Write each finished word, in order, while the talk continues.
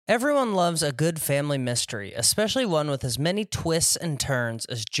Everyone loves a good family mystery, especially one with as many twists and turns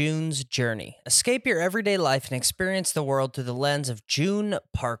as June's Journey. Escape your everyday life and experience the world through the lens of June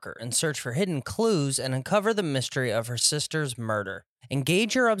Parker and search for hidden clues and uncover the mystery of her sister's murder.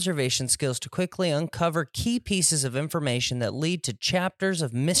 Engage your observation skills to quickly uncover key pieces of information that lead to chapters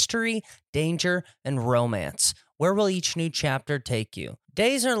of mystery, danger, and romance. Where will each new chapter take you?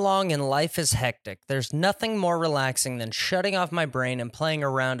 Days are long and life is hectic. There's nothing more relaxing than shutting off my brain and playing a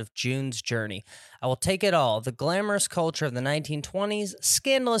round of June's Journey. I will take it all, the glamorous culture of the 1920s,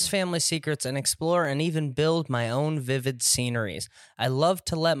 scandalous family secrets, and explore and even build my own vivid sceneries. I love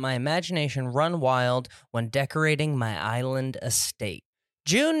to let my imagination run wild when decorating my island estate.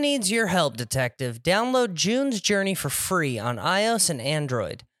 June needs your help, detective. Download June's Journey for free on iOS and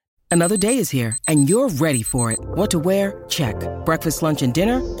Android. Another day is here, and you're ready for it. What to wear? Check. Breakfast, lunch, and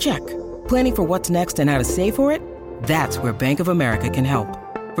dinner? Check. Planning for what's next and how to save for it? That's where Bank of America can help.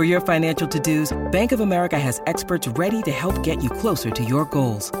 For your financial to-dos, Bank of America has experts ready to help get you closer to your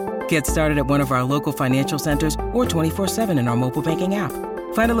goals. Get started at one of our local financial centers or 24/7 in our mobile banking app.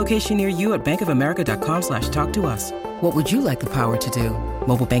 Find a location near you at bankofamerica.com/talktous. What would you like the power to do?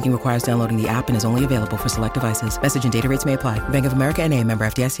 Mobile banking requires downloading the app and is only available for select devices. Message and data rates may apply. Bank of America N.A., member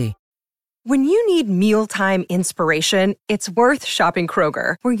FDIC. When you need mealtime inspiration, it's worth shopping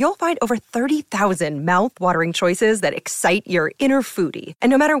Kroger, where you'll find over 30,000 mouth-watering choices that excite your inner foodie. And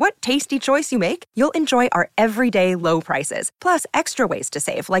no matter what tasty choice you make, you'll enjoy our everyday low prices, plus extra ways to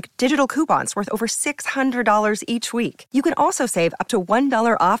save, like digital coupons worth over $600 each week. You can also save up to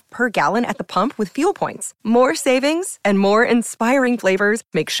 $1 off per gallon at the pump with fuel points. More savings and more inspiring flavors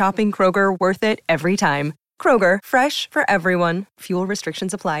make shopping Kroger worth it every time. Kroger, fresh for everyone. Fuel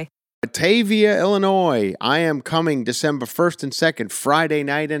restrictions apply. Batavia, Illinois. I am coming December 1st and 2nd, Friday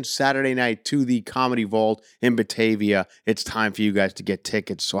night and Saturday night to the Comedy Vault in Batavia. It's time for you guys to get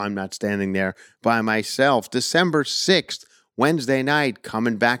tickets so I'm not standing there by myself. December 6th, Wednesday night,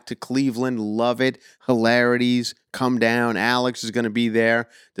 coming back to Cleveland. Love it. Hilarities. Come down. Alex is going to be there.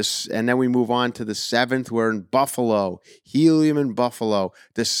 And then we move on to the 7th. We're in Buffalo. Helium in Buffalo.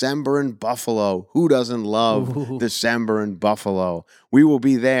 December in Buffalo. Who doesn't love December in Buffalo? We will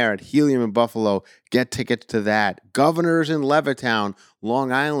be there at Helium in Buffalo. Get tickets to that. Governors in Levittown,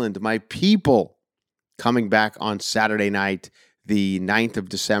 Long Island. My people coming back on Saturday night, the 9th of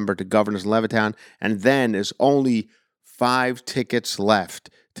December to Governors in Levittown. And then there's only 5 tickets left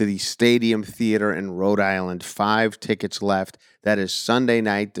to the Stadium Theater in Rhode Island. 5 tickets left. That is Sunday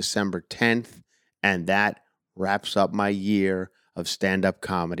night, December 10th. And that wraps up my year of stand-up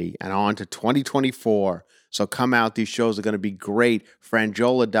comedy. And on to 2024. So come out. These shows are going to be great.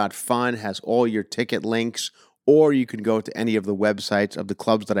 Frangiola.fun has all your ticket links. Or you can go to any of the websites of the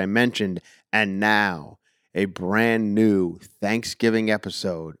clubs that I mentioned. And now, a brand new Thanksgiving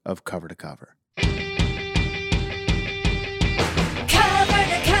episode of Cover to Cover.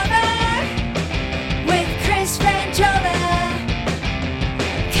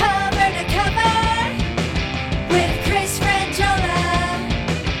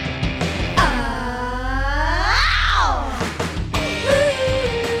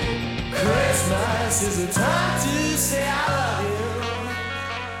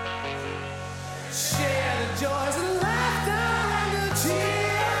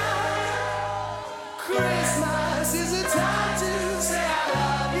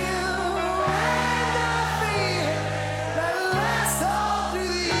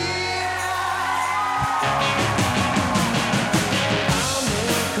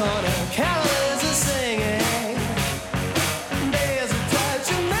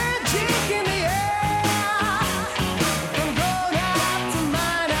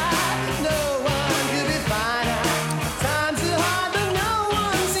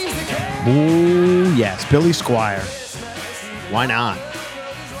 Ooh, yes, Billy Squier. Why not?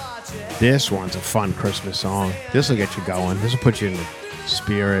 This one's a fun Christmas song. This will get you going. This will put you in the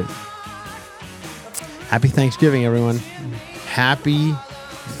spirit. Happy Thanksgiving, everyone. Happy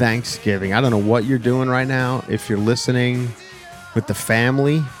Thanksgiving. I don't know what you're doing right now. If you're listening with the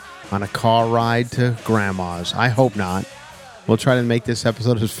family on a car ride to grandma's, I hope not. We'll try to make this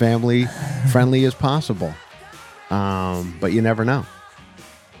episode as family friendly as possible. But you never know.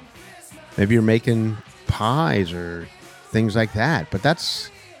 Maybe you're making pies or things like that. But I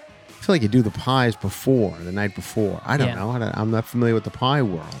feel like you do the pies the night before. I don't know. I'm not familiar with the pie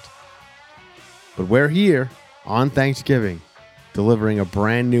world. But we're here on Thanksgiving, delivering a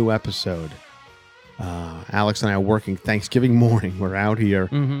brand new episode. Alex and I are working Thanksgiving morning. We're out here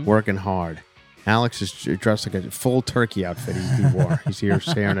working hard. Alex is dressed like a full turkey outfit he wore. He's here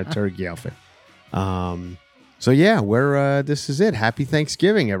sharing a turkey outfit. So yeah, we're this is it. Happy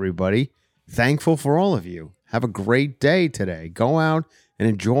Thanksgiving, everybody. Thankful for all of you. Have a great day today. Go out and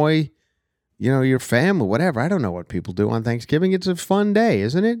enjoy, your family, whatever. I don't know what people do on Thanksgiving. It's a fun day,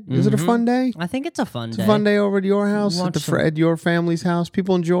 isn't it? Is it a fun day? I think it's a fun day. It's a fun day over at your house, at your family's house.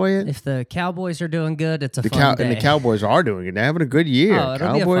 People enjoy it. If the Cowboys are doing good, it's a fun day. And the Cowboys are doing it. They're having a good year. Oh,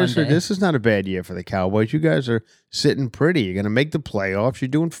 it'll be a fun day. This is not a bad year for the Cowboys. You guys are sitting pretty. You're going to make the playoffs. You're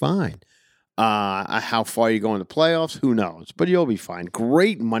doing fine. How far you go in the playoffs, who knows? But you'll be fine.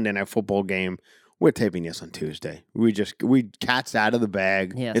 Great Monday Night Football game. We're taping this on Tuesday. We cat's out of the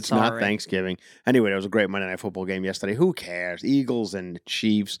bag. Yeah, it's not Thanksgiving. Anyway, there was a great Monday Night Football game yesterday. Who cares? Eagles and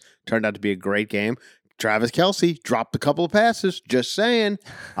Chiefs turned out to be a great game. Travis Kelce dropped a couple of passes. Just saying.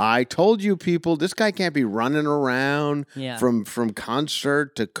 I told you people, this guy can't be running around from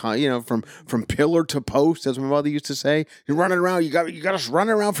concert to from pillar to post, as my mother used to say. You're running around. You got us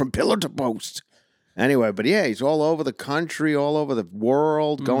running around from pillar to post. Anyway, but yeah, he's all over the country, all over the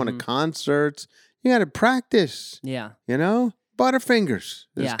world, going to concerts. You got to practice. Yeah. Butterfingers,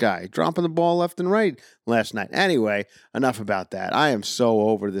 this guy, dropping the ball left and right last night. Anyway, enough about that. I am so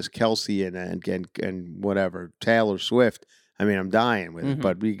over this Kelce and whatever, Taylor Swift. I mean, I'm dying with it,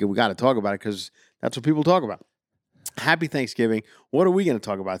 but we got to talk about it because that's what people talk about. Happy Thanksgiving. What are we going to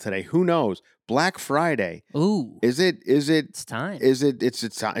talk about today? Who knows? Black Friday. Ooh. Is it? It's time.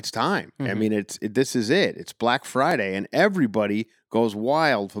 It's time. I mean, this is it. It's Black Friday, and everybody goes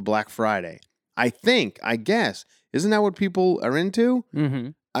wild for Black Friday. I guess. Isn't that what people are into?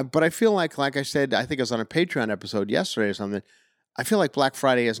 Mm-hmm. But I feel like I said, I think I was on a Patreon episode yesterday or something. I feel like Black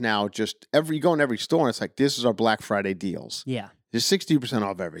Friday is now just you go in every store and it's like, this is our Black Friday deals. Yeah. There's 60%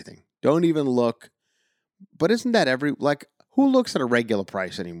 off everything. Don't even look. But isn't that who looks at a regular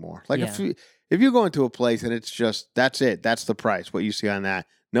price anymore? Like if you go into a place and it's just, that's it. That's the price. What you see on that.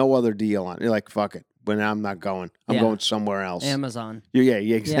 No other deal on it. You're like, fuck it. But I'm not going. I'm going somewhere else. Amazon. Yeah,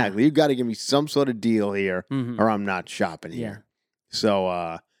 exactly. Yeah. You got to give me some sort of deal here or I'm not shopping here. So,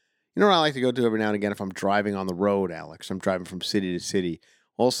 you know what I like to go to every now and again if I'm driving on the road, Alex? I'm driving from city to city.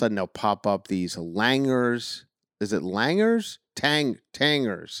 All of a sudden, they'll pop up these Langers. Is it Langers?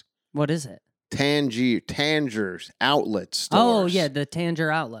 Tangers. What is it? Tangers outlet stores. Oh, yeah, the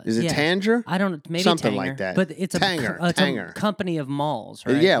Tanger outlet. Is it Tanger? I don't know, maybe something Tanger, like that. But it's a company of malls,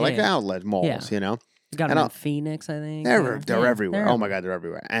 right? Yeah, like outlet malls, You got them in Phoenix, I think. They're everywhere. Oh my God, they're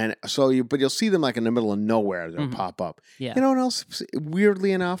everywhere. And so you'll see them like in the middle of nowhere. They'll pop up. Yeah. You know what else?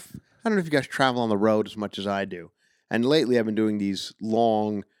 Weirdly enough, I don't know if you guys travel on the road as much as I do. And lately, I've been doing these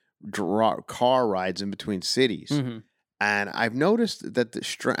long car rides in between cities. Mm-hmm. And I've noticed that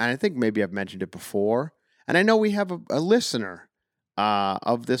and I think maybe I've mentioned it before. And I know we have a listener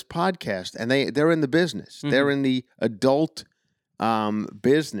of this podcast, and they're in the business. Mm-hmm. They're in the adult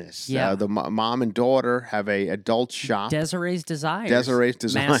business. Yeah. The mom and daughter have a adult shop. Desiree's Desires.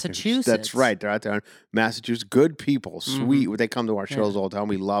 Massachusetts. That's right. They're out there in Massachusetts. Good people. Sweet. They come to our shows all the time.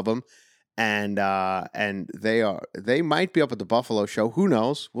 We love them. And they might be up at the Buffalo show. Who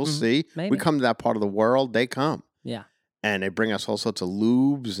knows? We'll see. Maybe. We come to that part of the world. They come. Yeah. And they bring us all sorts of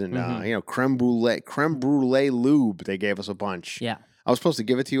lubes and creme brulee lube. They gave us a bunch. Yeah. I was supposed to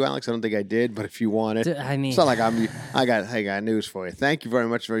give it to you, Alex. I don't think I did, but if you want it, it's not like I got news for you. Thank you very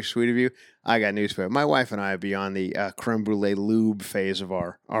much. Very sweet of you. I got news for you. My wife and I are beyond the creme brulee lube phase of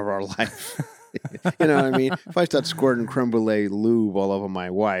our life. You know what I mean? If I start squirting creme brulee lube all over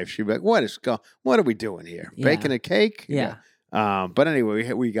my wife, she'd be like, "What are we doing here? Yeah. Baking a cake?" Yeah. But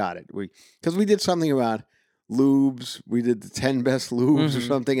anyway, we got it. Because we did something about lubes. We did the 10 best lubes or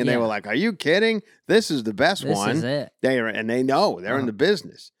something, and they were like, "Are you kidding? This is the best one." This is it. They know they're in the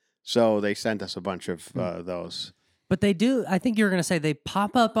business, so they sent us a bunch of those. But they do. I think you were going to say they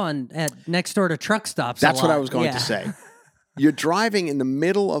pop up at next door to truck stops. That's what I was going to say. You're driving in the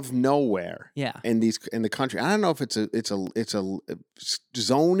middle of nowhere. Yeah. In the country. I don't know if it's a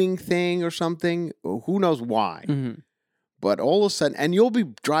zoning thing or something. Who knows why? Mm-hmm. But all of a sudden, and you'll be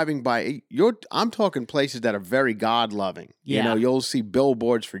driving by, I'm talking places that are very God-loving. Yeah. You'll see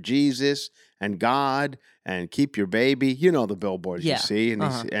billboards for Jesus and God and keep your baby. You know the billboards you see. And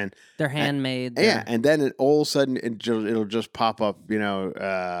they're handmade. And then all of a sudden, it'll just pop up,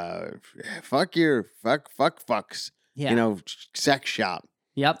 fucks. Yeah. Sex shop.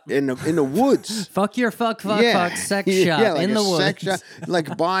 Yep. In the woods. Fuck your fuck sex shop in the woods. Sex shop.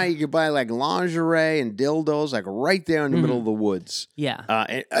 You could buy like lingerie and dildos like right there in the middle of the woods. Yeah.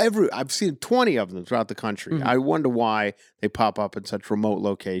 And I've seen 20 of them throughout the country. Mm-hmm. I wonder why they pop up in such remote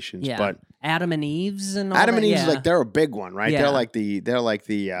locations. Yeah. But Adam and Eve's and all Adam that, and Eve's like they're a big one, right? Yeah. They're like the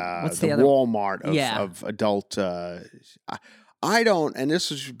What's the Walmart of adult I don't, and this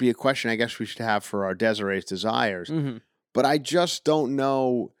should be a question I guess we should have for our Desiree's Desires, Mm-hmm. but I just don't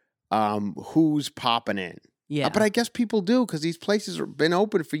know who's popping in. Yeah. But I guess people do because these places have been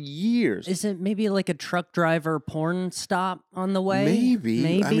open for years. Is it maybe like a truck driver porn stop on the way?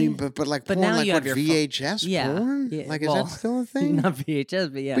 Maybe. I mean, but like But porn, now like you what, have your VHS porn? Yeah, Like, is well, that still a thing? Not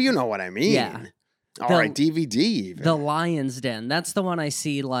VHS, but yeah. But you know what I mean. Yeah. All The- right, DVD even. The Lion's Den. That's the one I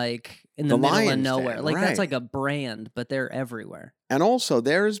see like in the The middle of Lion's nowhere. Den, Like right. that's like a brand, but they're everywhere. And also,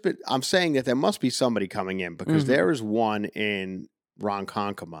 I'm saying that there must be somebody coming in because Mhm. there is one in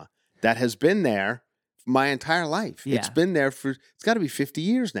Ronkonkoma that has been there my entire life. It's Yeah. been there it's got to be 50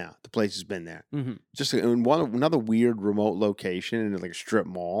 years now. The place has been there. Mm-hmm. Just in another weird remote location in like a strip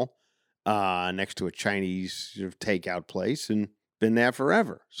mall next to a Chinese sort of takeout place and been there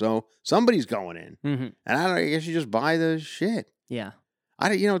forever. So somebody's going in. Mm-hmm. And I guess you just buy the shit. Yeah.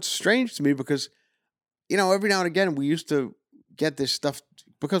 It's strange to me because, every now and again we used to get this stuff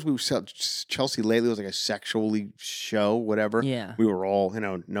because we saw Chelsea Lately was like a sexually show, whatever. Yeah. We were all,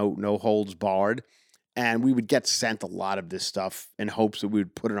 no holds barred. And we would get sent a lot of this stuff in hopes that we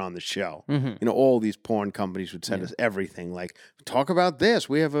would put it on the show. Mm-hmm. All these porn companies would send us everything. Like, talk about this.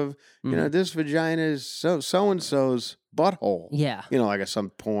 We have this vagina is so-and-so's butthole. Yeah. Like some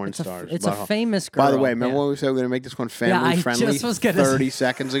porn star's It's butthole. a famous girl. By the way, remember yeah. when we said we're going to make this one Yeah, I family friendly just was gonna 30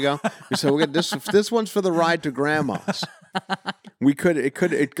 seconds ago? We said we're gonna, this one's for the ride to grandma's.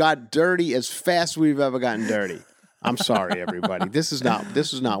 It got dirty as fast as we've ever gotten dirty. I'm sorry, everybody. This is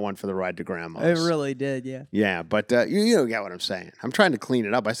not one for the ride to grandma's. It really did, yeah. Yeah, but you get what I'm saying. I'm trying to clean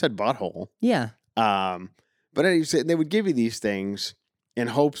it up. I said butthole. Yeah. But anyway, they would give you these things in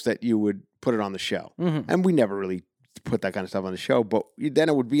hopes that you would put it on the show. Mm-hmm. And we never really put that kind of stuff on the show. But then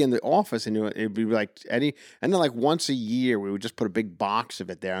it would be in the office, and it'd be like and then like once a year, we would just put a big box of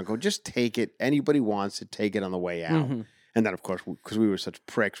it there and go, just take it. Anybody wants it, take it on the way out. Mm-hmm. And then, of course, because we were such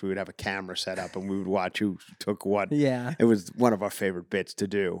pricks, we would have a camera set up and we would watch who took what. Yeah. It was one of our favorite bits to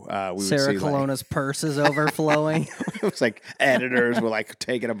do. We Sarah would see, Colonna's purse is overflowing. it was like editors were like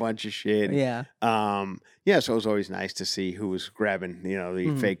taking a bunch of shit. Yeah. So it was always nice to see who was grabbing,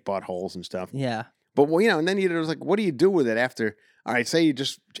 the fake buttholes and stuff. Yeah. But, and then it was like, what do you do with it after? All right, say you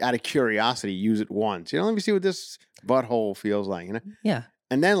just, out of curiosity, use it once. Let me see what this butthole feels like, Yeah.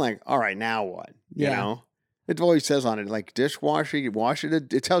 And then like, all right, now what? You know? It always says on it, like, dishwasher, you wash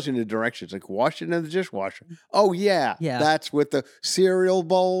it. It tells you in the directions, like, wash it in the dishwasher. Oh, yeah. Yeah. That's with the cereal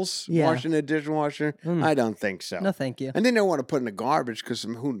bowls, Yeah. washing the dishwasher. I don't think so. No, thank you. And then they want to put in the garbage because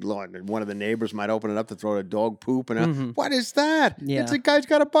one of the neighbors might open it up to throw a dog poop. And what is that? Yeah. It's a guy's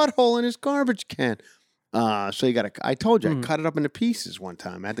got a butthole in his garbage can. So you got to, I told you, I cut it up into pieces one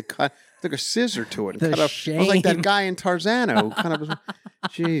time. I had to took a scissor to it and The cut up. I was like that shame. guy in Tarzana who cut up his,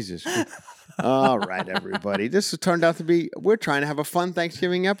 Jesus. All right, everybody. This has turned out to be, we're trying to have a fun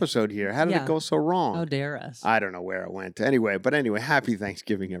Thanksgiving episode here. How did Yeah. it go so wrong? How dare us? I don't know where it went. Anyway, happy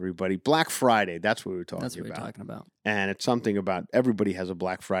Thanksgiving, everybody. Black Friday, that's what we were talking That's what about. we're talking about. And it's something about everybody has a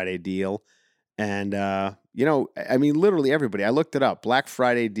Black Friday deal. And, literally everybody. I looked it up. Black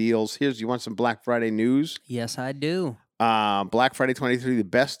Friday deals. You want some Black Friday news? Yes, I do. Black Friday 23, the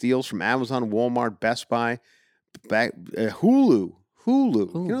best deals from Amazon, Walmart, Best Buy, Hulu.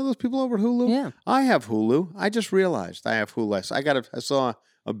 Hulu. Ooh. You know those people over at Hulu? Yeah. I have Hulu. I just realized I have Hulu. I saw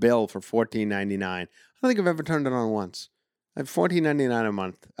a bill for $14.99. I don't think I've ever turned it on once. I have $14.99 a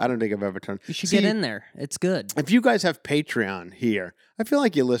month. I don't think I've ever turned. You should See, get in there. It's good. If you guys have Patreon here, I feel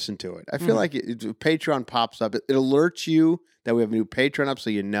like you listen to it. I feel like Patreon pops up. It alerts you that we have a new Patreon up, so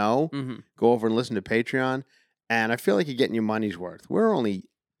you know. Mm-hmm. Go over and listen to Patreon. And I feel like you're getting your money's worth.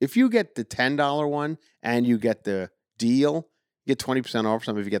 If you get the $10 one and you get the deal, you get 20% off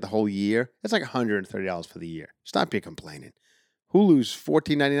something if you get the whole year. It's like $130 for the year. Stop your complaining. Hulu's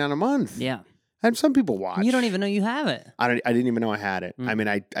 $14.99 a month. Yeah. And some people watch. You don't even know you have it. I didn't even know I had it. Mm. I mean,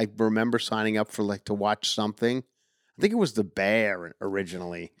 I remember signing up for to watch something. I think it was The Bear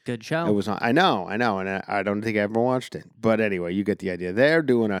originally. Good show. It was on. I know, and I don't think I ever watched it. But anyway, you get the idea. They're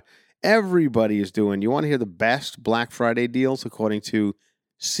doing everybody is doing. You want to hear the best Black Friday deals according to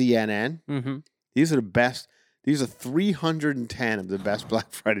CNN? Mm-hmm. These are the best. These are 310 of the best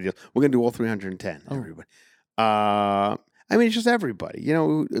Black Friday deals. We're gonna do all 310. Oh. Everybody. It's just everybody.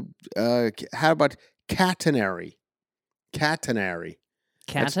 How about catenary? Catenary.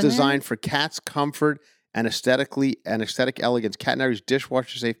 It's designed for cats' comfort and aesthetic elegance. Catenary's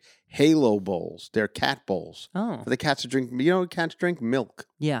dishwasher safe Halo bowls. They're cat bowls Oh. for the cats to drink. Cats drink milk.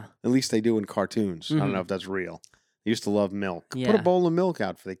 Yeah. At least they do in cartoons. I don't Mhm. know if that's real. They used to love milk. Put Yeah. a bowl of milk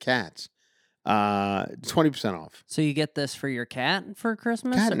out for the cats. 20% off. So you get this for your cat for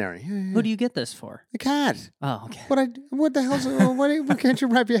Christmas? Catenary. Yeah, yeah. Who do you get this for? The cat. Oh, okay. What the hell's what can't you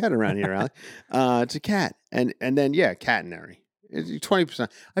wrap your head around here, Allie? It's a cat. And then catenary. It's 20%.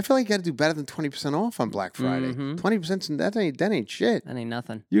 I feel like you got to do better than 20% off on Black Friday. 20% that ain't shit. That ain't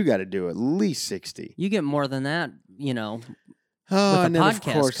nothing. You got to do at least 60. You get more than that, with a and then, podcast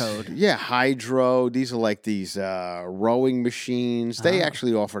of course, code. Yeah, Hydro. These are like these rowing machines. They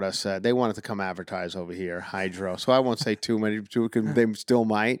actually offered us. They wanted to come advertise over here, Hydro. So I won't say too many because they still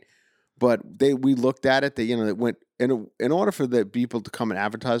might. But we looked at it. It went in order for the people to come and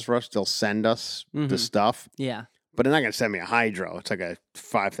advertise for us, they'll send us the stuff. Yeah. But they're not going to send me a Hydro. It's like a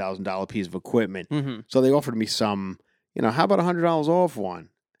 $5,000 piece of equipment. Mm-hmm. So they offered me some. How about $100 off one?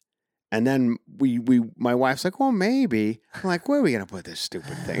 And then my wife's like, well, maybe. I'm like, where are we going to put this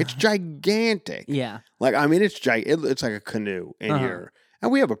stupid thing? It's gigantic. Yeah. Like, I mean, it's it's like a canoe in here. And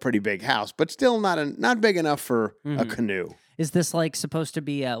we have a pretty big house, but still not big enough for a canoe. Is this like supposed to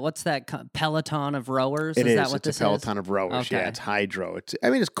be, what's that, Peloton of rowers? It is. That what It's this a Peloton of rowers. Okay. Yeah, it's Hydro. It's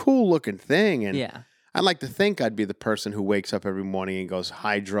a cool looking thing. And Yeah. I'd like to think I'd be the person who wakes up every morning and goes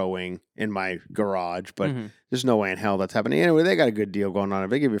hydroing in my garage, but there's no way in hell that's happening. Anyway, they got a good deal going on. If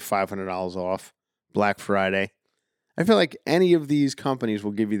they give you $500 off Black Friday, I feel like any of these companies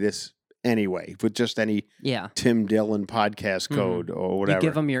will give you this anyway with just any Tim Dillon podcast code or whatever. You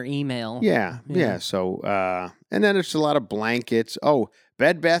give them your email. Yeah. So, and then it's a lot of blankets. Oh,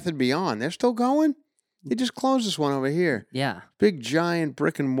 Bed Bath & Beyond. They're still going? They just closed this one over here. Yeah. Big giant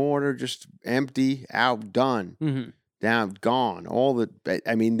brick and mortar, just empty, out, done, down, gone.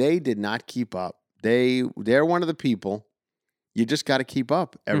 They did not keep up. They're one of the people. You just got to keep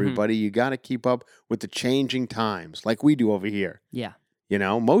up, everybody. You got to keep up with the changing times, like we do over here. Yeah.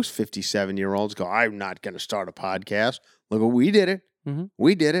 Most 57-year-olds go, I'm not going to start a podcast. Look, we did it.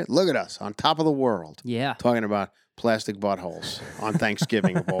 We did it. Look at us on top of the world. Yeah. Talking about plastic buttholes on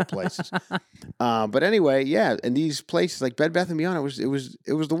Thanksgiving of all places. But anyway, yeah, and these places like Bed Bath & Beyond, it was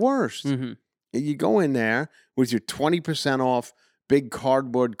the worst. You go in there with your 20% off big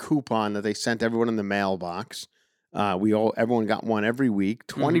cardboard coupon that they sent everyone in the mailbox. Everyone got one every week,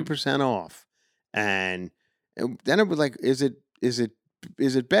 20% off. And then it was like, is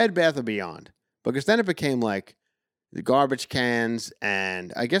it Bed Bath & Beyond? Because then it became like the garbage cans,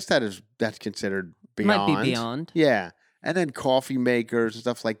 and I guess that's considered beyond. Might be beyond. Yeah. And then coffee makers and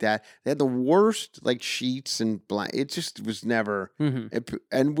stuff like that. They had the worst like sheets and it just was never.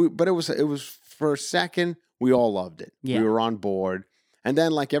 But it was for a second we all loved it. Yeah. We were on board. And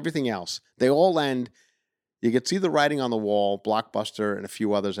then like everything else, they all end. You could see the writing on the wall, Blockbuster and a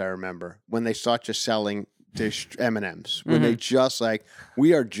few others I remember, when they start just selling M&Ms. When they just like,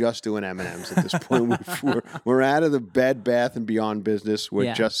 we are just doing M&Ms at this point. we're out of the Bed Bath & Beyond business.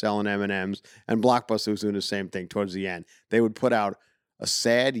 We're just selling M&Ms. And Blockbuster was doing the same thing towards the end. They would put out a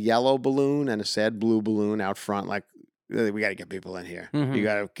sad yellow balloon and a sad blue balloon out front. Like, we got to get people in here. You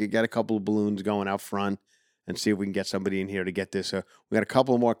got a couple of balloons going out front and see if we can get somebody in here to get this. We got a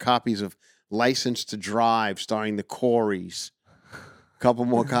couple more copies of License to Drive starring the Coreys. Couple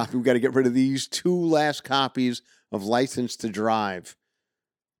more copies. We got to get rid of these 2 last copies of License to Drive.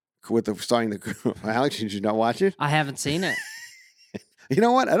 Alex, did you not watch it? I haven't seen it. You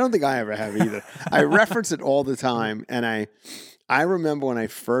know what? I don't think I ever have either. I reference it all the time, and I remember when I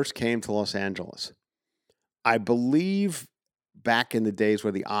first came to Los Angeles. I believe back in the days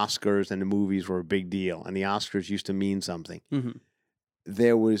where the Oscars and the movies were a big deal, and the Oscars used to mean something.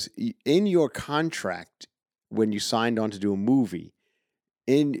 There was in your contract when you signed on to do a movie.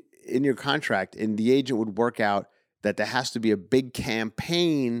 In your contract, and the agent would work out that there has to be a big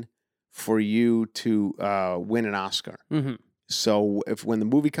campaign for you to win an Oscar. So when the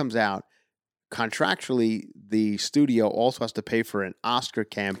movie comes out, contractually, the studio also has to pay for an Oscar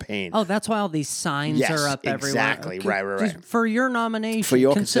campaign. Oh, that's why all these signs are up everywhere. Exactly. Right. For your nomination. For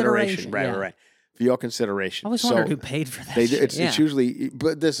your consideration. Right. For your consideration. I always wondered who paid for that. It's usually,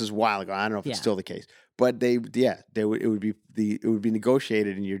 but this is a while ago. I don't know if it's still the case. But it would be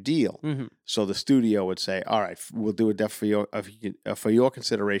negotiated in your deal. So the studio would say, "All right, we'll do a for your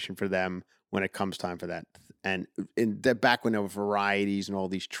consideration for them when it comes time for that." And back when there were varieties and all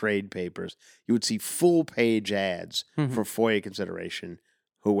these trade papers, you would see full page ads for FOIA consideration.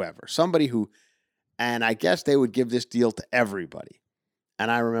 Somebody who, and I guess they would give this deal to everybody. And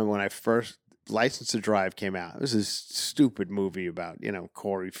I remember when I first License to Drive came out. It was this stupid movie about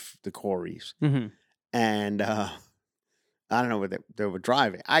the Coreys. And I don't know what they were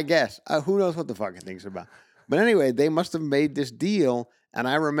driving. I guess. Who knows what the fucking thing's about. But anyway, they must have made this deal. And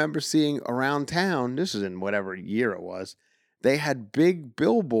I remember seeing around town, this is in whatever year it was, they had big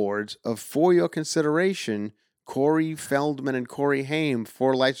billboards of for your consideration, Corey Feldman and Corey Haim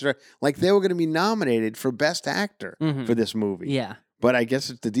for License. Like they were going to be nominated for Best Actor for this movie. Yeah. But I guess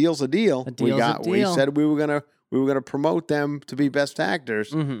the deal's a deal. A deal's a deal. We said we were gonna promote them to be Best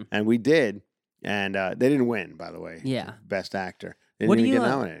Actors, and we did. And they didn't win, by the way. Yeah. Best Actor. They didn't even get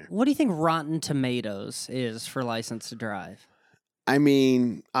nominated. What do you think Rotten Tomatoes is for License to Drive? I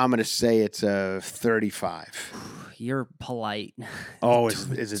mean, I'm going to say it's a 35. You're polite. Oh,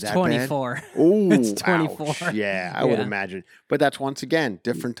 is it that 24. bad? Oh, It's 24. Ouch. Yeah, I would imagine. But that's once again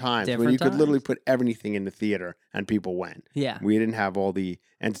different times when Different you could literally times. put everything in the theater and people went. Yeah. We didn't have all the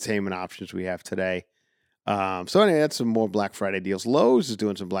entertainment options we have today. So anyway, that's some more Black Friday deals. Lowe's is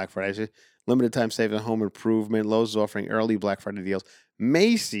doing some Black Fridays. Limited time savings on home improvement. Lowe's is offering early Black Friday deals.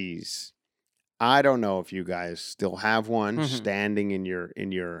 Macy's, I don't know if you guys still have one standing in your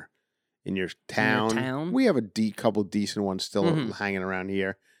town. We have a couple decent ones still hanging around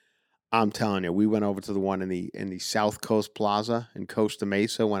here. I'm telling you, we went over to the one in the South Coast Plaza in Costa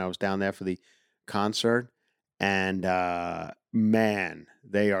Mesa when I was down there for the concert, and man,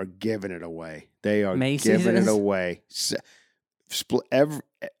 they are giving it away. They are giving it away.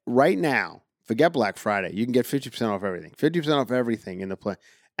 Right now, forget Black Friday. You can get 50% off everything. 50% off everything in the play,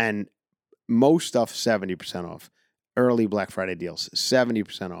 and most stuff 70% off. Early Black Friday deals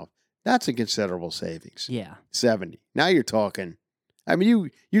 70% off. That's a considerable savings. Yeah. 70. Now you're talking. I mean,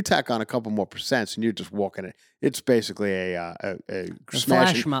 you tack on a couple more percents, and you're just walking it. It's basically a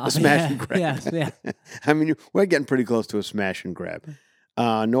flash mob. A smash and grab. Yeah. I mean, we're getting pretty close to a smash and grab.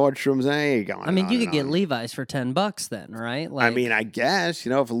 Nordstrom's, there you go. I mean, you could get Levi's for $10 then, right? I mean, I guess,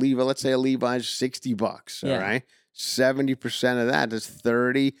 if let's say a Levi's $60, all right? 70% of that is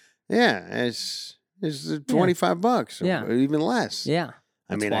 30. Yeah, it's $25 or even less. Yeah.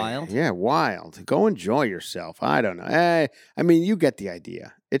 That's wild. Wild. Go enjoy yourself. I don't know. I mean, you get the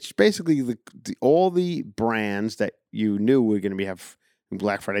idea. It's basically all the brands that you knew were going to have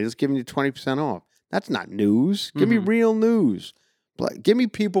Black Friday just giving you 20% off. That's not news. Give me real news. Give me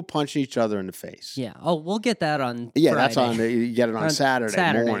people punching each other in the face. Yeah. Oh, we'll get that on Yeah, Friday. that's on. You get it on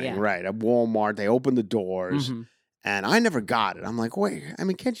Saturday morning, yeah. right? At Walmart, they open the doors, and I never got it. I'm like, wait. I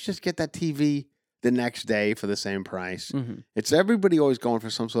mean, can't you just get that TV the next day for the same price? It's everybody always going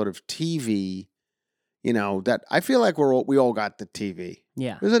for some sort of TV. That I feel like we all got the TV.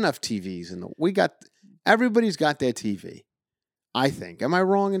 Yeah. There's enough TVs everybody's got their TV. I think. Am I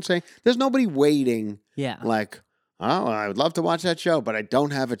wrong in saying there's nobody waiting? Yeah. Like, oh, I would love to watch that show, but I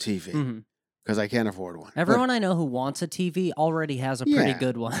don't have a TV because I can't afford one. Everyone I know who wants a TV already has a pretty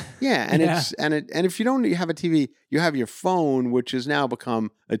good one. Yeah, and and if you don't have a TV, you have your phone, which has now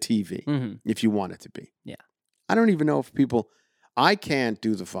become a TV if you want it to be. Yeah. I don't even know if I can't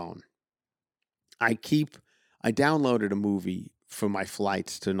do the phone. I downloaded a movie for my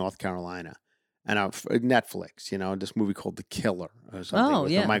flights to North Carolina. And Netflix, this movie called The Killer or something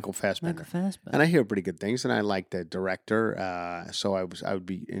with Michael Fassbender. And I hear pretty good things, and I like the director, so I would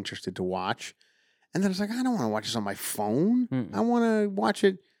be interested to watch. And then I was like, I don't want to watch this on my phone. I want to watch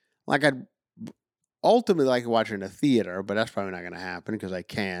it like I'd ultimately like to watch it in a theater, but that's probably not going to happen because I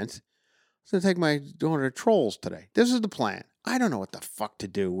can't. So I take my daughter to Trolls today. This is the plan. I don't know what the fuck to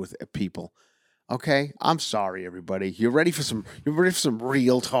do with people. Okay, I'm sorry, everybody. You're ready for some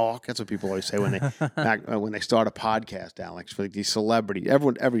real talk. That's what people always say when they start a podcast, Alex. For these celebrities,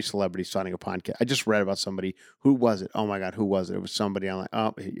 every celebrity starting a podcast. I just read about somebody. Who was it? Oh my God, who was it? It was somebody. I'm like,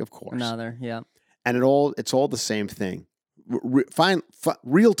 oh, of course. Another, yeah. And it's all the same thing.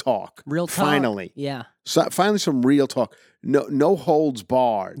 Real talk. Real talk. Finally, yeah. So finally, some real talk. No holds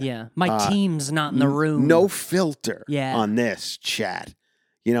barred. Yeah, my team's not in the room. No filter. Yeah. On this chat.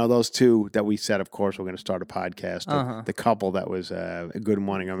 Those two that we said, of course, we're going to start a podcast. The couple that was Good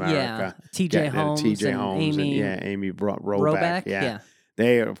Morning America. Yeah. TJ Holmes and Amy. Amy Roback. Yeah.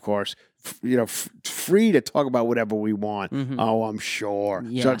 They are, of course, free to talk about whatever we want. Oh, I'm sure.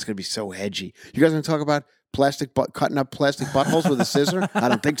 Yeah. So it's going to be so hedgy. You guys going to talk about cutting up plastic buttholes with a scissor? I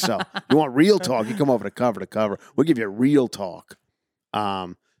don't think so. You want real talk? You come over to cover. We'll give you real talk.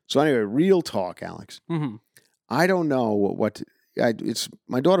 So anyway, real talk, Alex. I don't know what. It's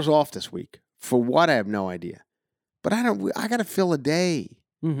my daughter's off this week. For what, I have no idea. But I got to fill a day.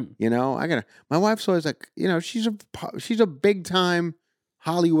 My wife's always like, she's a big time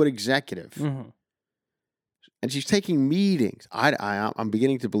Hollywood executive, and she's taking meetings. I'm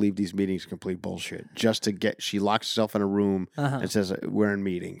beginning to believe these meetings are complete bullshit. Just to she locks herself in a room and says, "We're in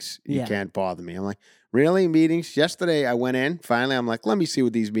meetings. You can't bother me." I'm like, really? Meetings? Yesterday I went in. Finally, I'm like, let me see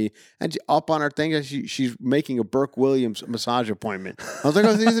what these meetings. And up on her thing, she's making a Burke Williams massage appointment. I was like,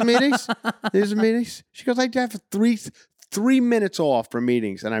 oh, these are meetings? These are meetings? She goes, I have 3 minutes off from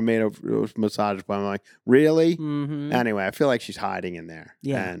meetings, and I made a massage appointment. I'm like, really? Mm-hmm. Anyway, I feel like she's hiding in there.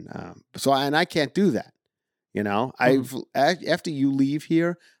 Yeah. And I can't do that. You know, after you leave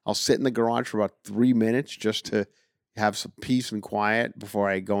here, I'll sit in the garage for about 3 minutes just to have some peace and quiet before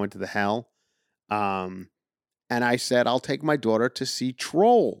I go into the hell. And I said, I'll take my daughter to see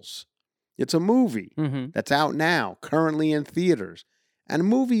Trolls. It's a movie that's out now, currently in theaters. And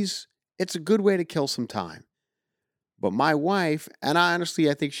movies, it's a good way to kill some time. But my wife, and I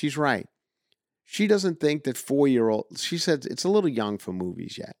think she's right. She doesn't think that 4-year-old, she said it's a little young for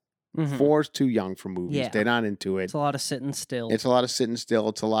movies yet. 4 is too young for movies. Yeah. They're not into it. It's a lot of sitting still. It's a lot of sitting still.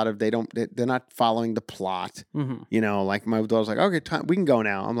 It's a lot of, they're not following the plot. You know, like my daughter's like, okay, we can go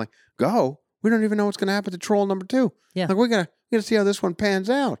now. I'm like, go? We don't even know what's going to happen to Troll number 2. Yeah. Like, we're going to see how this one pans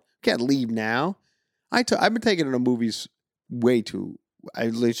out. Can't leave now. I've been taking her to movies way too.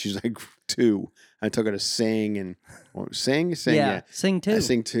 She's like 2. I took her to Sing and Sing. Yeah. Sing 2. I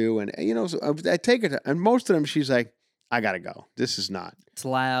Sing 2. And, you know, so I take her to, and most of them, she's like, I got to go. This is not. It's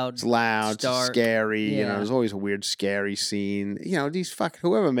loud. It's loud. It's dark. Scary. Yeah. You know, there's always a weird, scary scene. You know,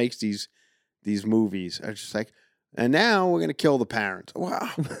 whoever makes these movies are just like, and now we're going to kill the parents. Wow.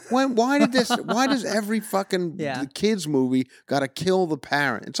 Why does every fucking kids movie got to kill the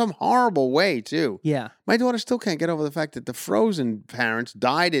parent in some horrible way, too? Yeah. My daughter still can't get over the fact that the Frozen parents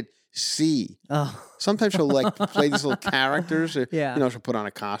died at sea. Oh. Sometimes she'll like play these little characters. Yeah. You know, she'll put on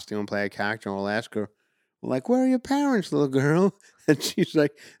a costume and play a character, and we'll ask her, like, where are your parents, little girl? And she's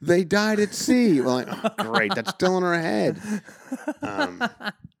like, they died at sea. We're like, oh, great. That's still in her head.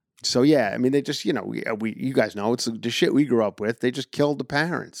 So, yeah, I mean, they just, you know, you guys know, it's the shit we grew up with. They just killed the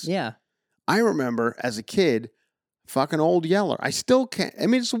parents. Yeah. I remember as a kid, fucking Old Yeller. I still can't. I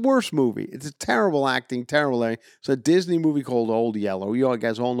mean, it's the worst movie. It's a terrible acting, terrible acting. It's a Disney movie called Old Yeller. You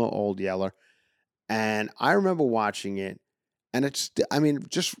guys all know Old Yeller. And I remember watching it, and it's, I mean,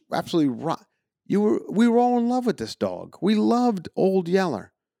 just absolutely rotten. We were all in love with this dog. We loved Old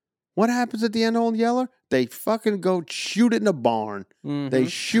Yeller. What happens at the end of Old Yeller? They fucking go shoot it in a barn. They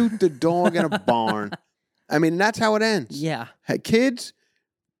shoot the dog in a barn. I mean, that's how it ends. Yeah. Hey, kids,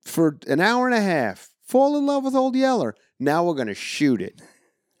 for an hour and a half, fall in love with Old Yeller. Now we're going to shoot it.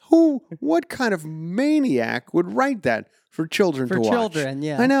 What kind of maniac would write that for children to watch? For children,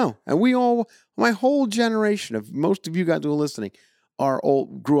 yeah. I know. And my whole generation of most of you guys who are listening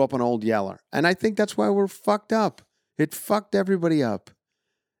grew up on Old Yeller. And I think that's why we're fucked up. It fucked everybody up.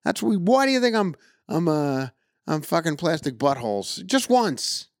 Why do you think I'm fucking plastic buttholes? Just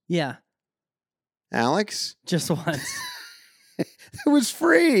once. Yeah. Alex? Just once. It was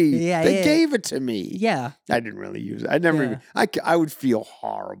free. Yeah, they gave it to me. Yeah. I didn't really use it. I never even, I would feel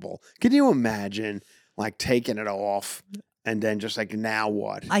horrible. Can you imagine like taking it off and then just like, now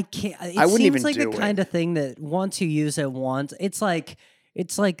what? I can't. It I wouldn't seems even like do the kind it. of thing that once you use it once, it's like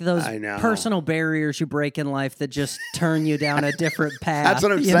those I know. personal barriers you break in life that just turn you down a different path. That's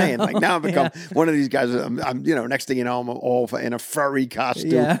what I'm you saying. know? Like now I've become one of these guys. I'm you know, next thing you know, I'm all in a furry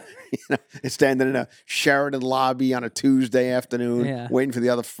costume. Yeah. You know, standing in a Sheraton lobby on a Tuesday afternoon, waiting for the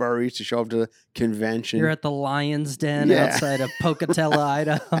other furries to show up to the convention. You're at the Lion's Den outside of Pocatello,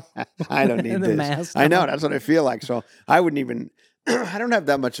 Idaho. I don't need this. Mask I know, on. that's what I feel like. So I wouldn't even. I don't have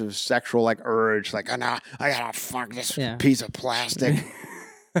that much of a sexual like urge. Like, oh no, I gotta fuck this piece of plastic.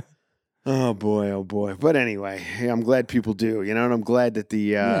 Oh boy. But anyway, I'm glad people do. You know, and I'm glad that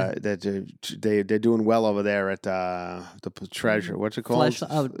they're doing well over there at the treasure. What's it called?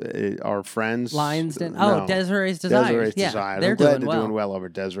 Our friends, Lions Den. No. Desiree's Desires. Desiree's Yeah, Desires. they're I'm glad doing they're doing well over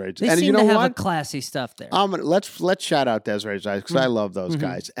at Desiree's. They and seem you know to have what? a classy stuff there. Let's shout out Desiree's Desires because I love those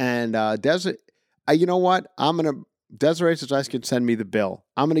guys. And you know what? Desiree's Desires can send me the bill.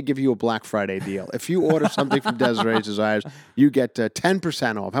 I'm going to give you a Black Friday deal. If you order something from Desiree's Desires, you get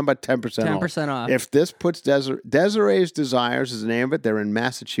 10% off. How about 10% off? 10% off. If this puts Desiree's Desires is the name of it, they're in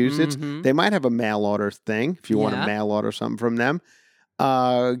Massachusetts. They might have a mail order thing if you want to mail order something from them.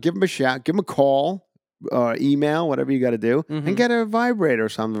 Give them a shout. Give them a call or email, whatever you got to do, and get a vibrator or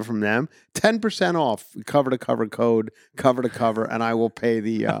something from them. 10% off, cover-to-cover code, cover-to-cover, and I will pay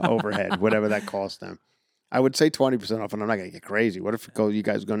the overhead, whatever that costs them. I would say 20% off, and I'm not going to get crazy. What if you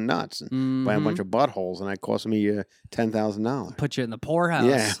guys go nuts and buy a bunch of buttholes, and that costs me $10,000? Put you in the poorhouse.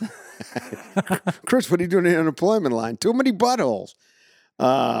 Yeah. Chris, what are you doing in the unemployment line? Too many buttholes.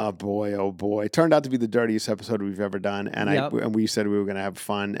 Oh, boy. It turned out to be the dirtiest episode we've ever done, and we said we were going to have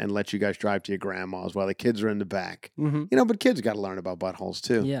fun and let you guys drive to your grandma's while the kids are in the back. You know, but kids got to learn about buttholes,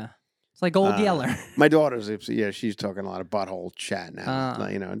 too. Yeah. It's like Old Yeller. My daughter's, she's talking a lot of butthole chat now.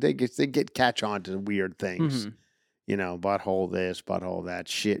 You know, they catch on to weird things. butthole this, butthole that,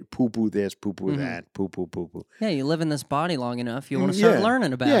 shit, poo-poo this, poo-poo that, poo-poo, poo-poo. Yeah, you live in this body long enough, you want to start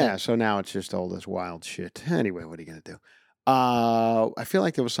learning about it. Yeah, so now it's just all this wild shit. Anyway, what are you going to do? I feel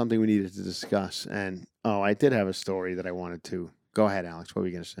like there was something we needed to discuss, and, I did have a story that I wanted to. Go ahead, Alex. What were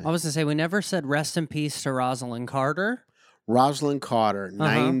you going to say? I was going to say, we never said rest in peace to Rosalind Carter. Rosalind Carter,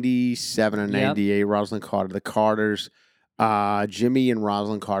 97 or 98, yep. Rosalind Carter. The Carters, Jimmy and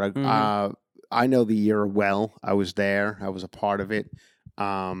Rosalind Carter. Mm-hmm. I know the era well. I was there. I was a part of it.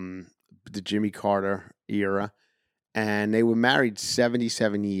 The Jimmy Carter era. And they were married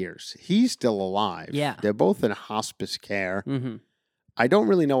 77 years. He's still alive. Yeah. They're both in hospice care. Mm-hmm. I don't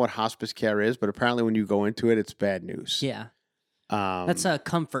really know what hospice care is, but apparently when you go into it, it's bad news. Yeah. That's a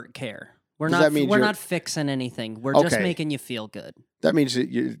comfort care. We're not fixing anything. We're just making you feel good. That means that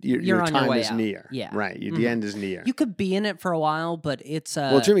your time is near. Yeah. Right. The end is near. You could be in it for a while, but it's...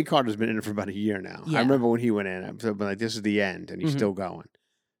 Well, Jimmy Carter's been in it for about a year now. Yeah. I remember when he went in, I've been like, this is the end, and he's still going.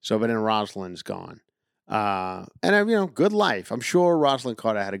 So, but then Rosalind's gone. And good life. I'm sure Rosalind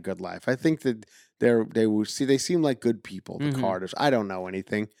Carter had a good life. I think that they seem like good people, the Carters. I don't know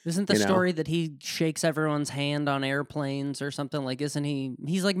anything. Isn't the story that he shakes everyone's hand on airplanes or something? Like, isn't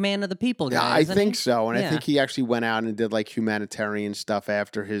he's like man of the people guy? Yeah, I think so. And I think he actually went out and did like humanitarian stuff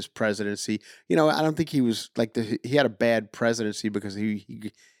after his presidency. I don't think he was like he had a bad presidency because he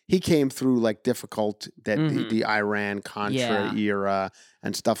came through like difficult the Iran Contra era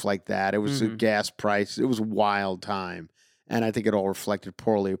and stuff like that. It was a gas price. It was a wild time. And I think it all reflected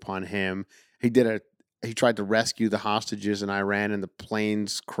poorly upon him. He tried to rescue the hostages in Iran and the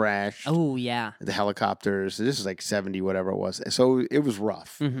planes crashed. Oh, yeah. The helicopters. This is like 70, whatever it was. So it was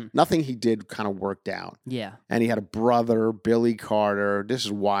rough. Mm-hmm. Nothing he did kind of worked out. Yeah. And he had a brother, Billy Carter. This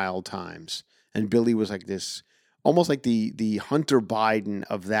is wild times. And Billy was like this, almost like the Hunter Biden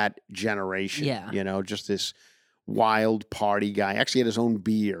of that generation. Yeah. Just this wild party guy. Actually had his own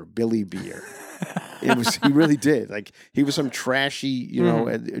beer, Billy Beer. He really did. Like he was some trashy,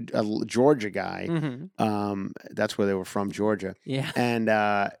 a Georgia guy. Mm-hmm. That's where they were from, Georgia. Yeah. And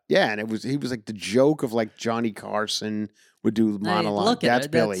and he was like the joke of like Johnny Carson would do monologue. That's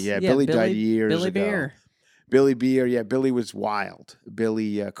Billy. Billy died years ago. Beer. Billy Beer. Yeah, Billy was wild.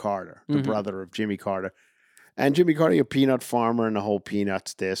 Billy Carter, the brother of Jimmy Carter. And Jimmy Carter, a peanut farmer, and the whole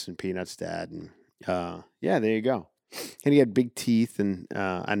peanuts this and peanuts that, and there you go. And he had big teeth,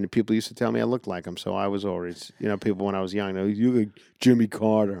 and people used to tell me I looked like him. So I was always, people when I was young, you look Jimmy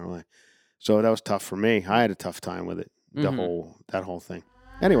Carter. I'm like, so that was tough for me. I had a tough time with it, that whole thing.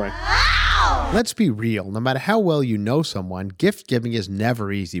 Anyway, let's be real. No matter how well you know someone, gift giving is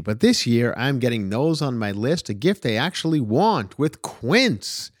never easy. But this year, I'm getting those on my list, a gift they actually want with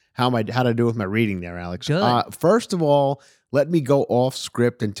Quince. How'd I do with my reading there, Alex? Good. First of all, let me go off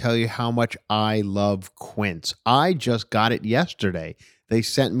script and tell you how much I love Quince. I just got it yesterday. They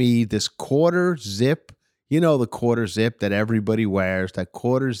sent me this quarter zip, the quarter zip that everybody wears, that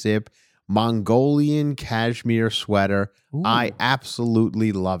quarter zip Mongolian cashmere sweater. Ooh. I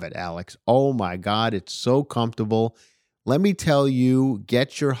absolutely love it, Alex. Oh my God, it's so comfortable. Let me tell you,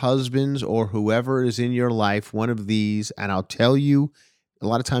 get your husbands or whoever is in your life one of these, and I'll tell you, a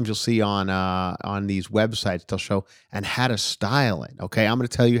lot of times you'll see on these websites, they'll show and how to style it, okay? I'm going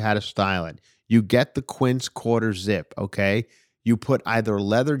to tell you how to style it. You get the Quince quarter zip, okay? You put either a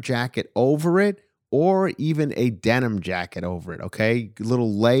leather jacket over it or even a denim jacket over it, okay?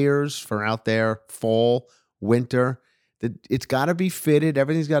 Little layers for out there, fall, winter. It's got to be fitted.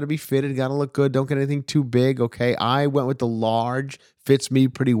 Everything's got to be fitted. Got to look good. Don't get anything too big, okay? I went with the large. Fits me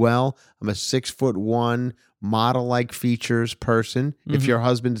pretty well. I'm a 6'1", model-like features person. Mm-hmm. If your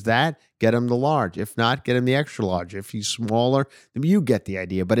husband's that, get him the large. If not, get him the extra large. If he's smaller, you get the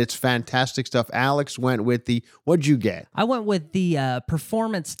idea. But it's fantastic stuff. Alex went with what'd you get? I went with the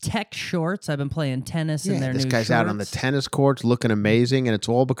Performance Tech shorts. I've been playing tennis in their new shorts. This guy's out on the tennis courts looking amazing, and it's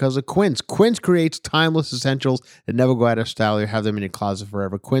all because of Quince. Quince creates timeless essentials that never go out of style. You have them in your closet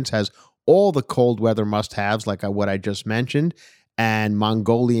forever. Quince has all the cold weather must-haves like what I just mentioned, and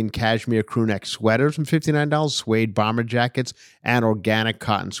Mongolian cashmere crewneck sweaters from $59, suede bomber jackets, and organic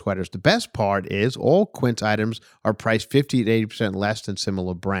cotton sweaters. The best part is all Quince items are priced 50 to 80% less than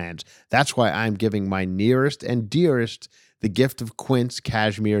similar brands. That's why I'm giving my nearest and dearest the gift of Quince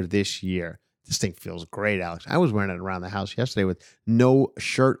cashmere this year. This thing feels great, Alex. I was wearing it around the house yesterday with no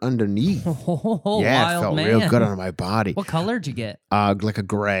shirt underneath. Oh, yeah, it felt real good on my body. What color did you get? Like a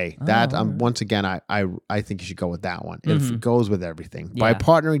gray. That once again, I think you should go with that one. It goes with everything. Yeah. By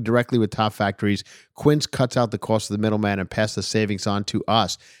partnering directly with top factories, Quince cuts out the cost of the middleman and passes the savings on to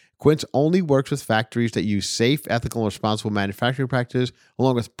us. Quince only works with factories that use safe, ethical, and responsible manufacturing practices,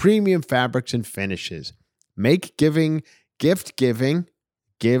 along with premium fabrics and finishes. Make giving, gift giving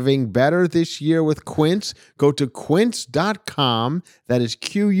better this year with Quince. Go to quince.com. That is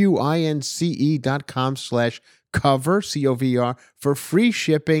QUINCE.com/cover, COVR, for free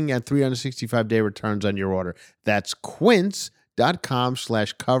shipping and 365-day returns on your order. That's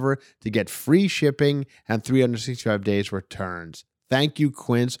quince.com/cover to get free shipping and 365 days returns. Thank you,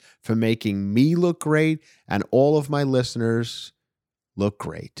 Quince, for making me look great and all of my listeners look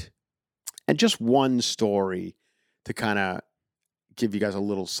great. And just one story to kind of give you guys a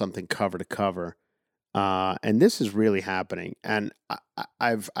little something cover to cover. And this is really happening. And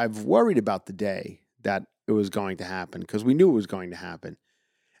I've worried about the day that it was going to happen because we knew it was going to happen.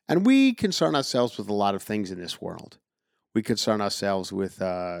 And we concern ourselves with a lot of things in this world. We concern ourselves with,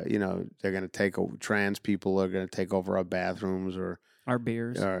 they're going to take over, trans people are going to take over our bathrooms or our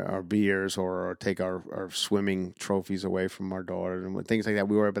beers, or take our swimming trophies away from our daughters and things like that.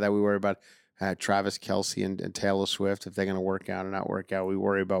 We worry about that. We worry about Travis Kelce and Taylor Swift, if they're going to work out or not work out. We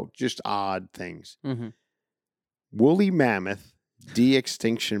worry about just odd things. Mm-hmm. Woolly mammoth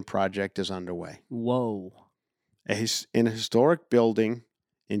de-extinction project is underway. Whoa. In a historic building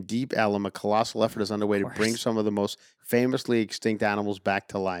in Deep Ellum, a colossal effort is underway to bring some of the most famously extinct animals back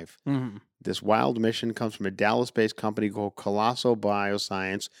to life. Mm-hmm. This wild mission comes from a Dallas-based company called Colosso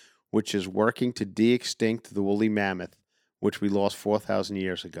Bioscience, which is working to de-extinct the woolly mammoth, which we lost 4,000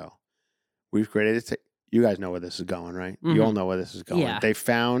 years ago. We've created you guys know where this is going, right? Mm-hmm. You all know where this is going. Yeah. They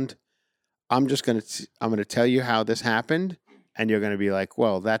found, I'm going to tell you how this happened, and you're going to be like,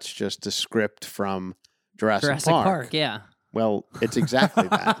 well, that's just a script from Jurassic Park. Yeah. Well, it's exactly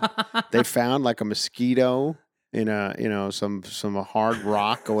that. They found like a mosquito in some hard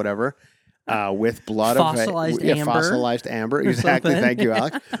rock or whatever, with blood fossilized amber. Fossilized amber. Exactly. Something. Thank you,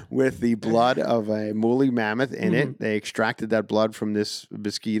 Alex. With the blood of a woolly mammoth in it. They extracted that blood from this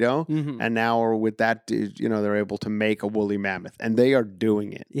mosquito, and now with that, they're able to make a woolly mammoth, and they are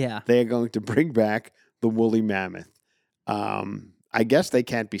doing it. Yeah. They are going to bring back the woolly mammoth. I guess they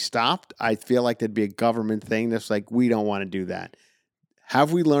can't be stopped. I feel like there'd be a government thing that's like, we don't want to do that.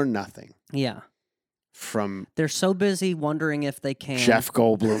 Have we learned nothing? Yeah. From they're so busy wondering if they can. Jeff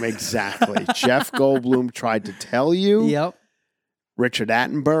Goldblum, exactly. Jeff Goldblum tried to tell you. Yep. Richard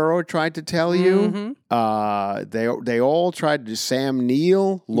Attenborough tried to tell you. They all tried to. Sam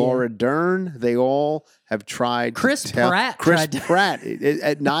Neill, Laura Dern. They all have tried. Chris to tell, Pratt. Chris Pratt.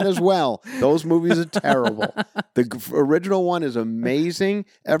 Not as well. Those movies are terrible. The original one is amazing.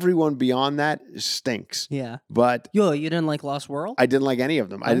 Everyone beyond that stinks. Yeah. But you didn't like Lost World? I didn't like any of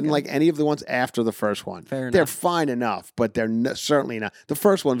them. I didn't like any of the ones after the first one. Fair enough. They're fine enough, but they're certainly not. The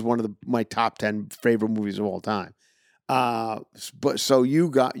first one's one of my top 10 favorite movies of all time. But so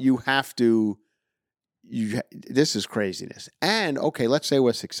this is craziness. And okay, let's say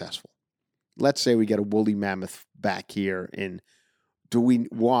we're successful. Let's say we get a woolly mammoth back here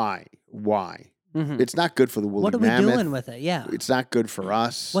why? Mm-hmm. It's not good for the woolly mammoth. What are we doing with it? Yeah. It's not good for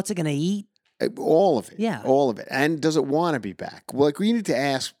us. What's it going to eat? All of it. Yeah. All of it. And does it want to be back? Well, like we need to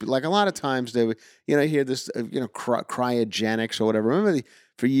ask, like a lot of times they would, hear this, cryogenics or whatever. Remember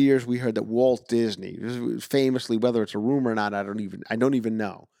for years we heard that Walt Disney, famously, whether it's a rumor or not, I don't even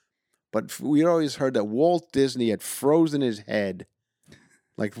know. But we always heard that Walt Disney had frozen his head.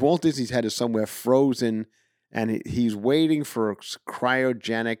 Like Walt Disney's head is somewhere frozen and he's waiting for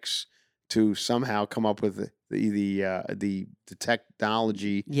cryogenics to somehow come up with the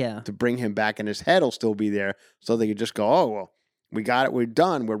technology to bring him back, and his head will still be there, so they could just go, oh, well, we got it, we're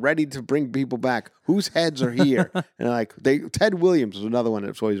done, we're ready to bring people back. Whose heads are here? And Ted Williams was another one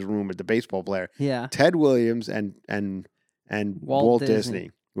that's always rumored, the baseball player. Yeah. Ted Williams and Walt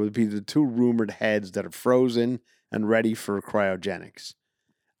Disney would be the two rumored heads that are frozen and ready for cryogenics.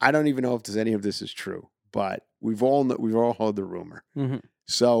 I don't even know if any of this is true, but we've all heard the rumor. Mm-hmm.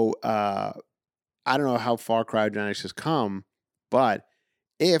 So I don't know how far cryogenics has come, but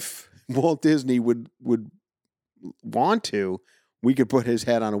if Walt Disney would want to, we could put his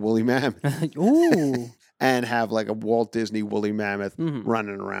head on a woolly mammoth. Ooh. And have like a Walt Disney woolly mammoth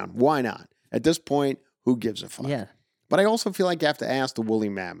running around. Why not? At this point, who gives a fuck? Yeah. But I also feel like you have to ask the woolly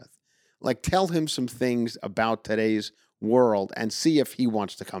mammoth. Like tell him some things about today's world and see if he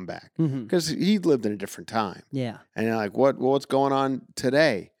wants to come back. Because he lived in a different time. Yeah. And you're like, what's going on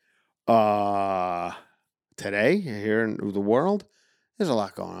today? Today here in the world, there's a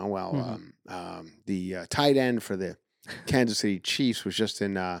lot going on. Well, the tight end for the Kansas City Chiefs was just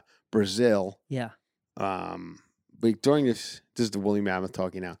in Brazil. Yeah. But during this is the woolly mammoth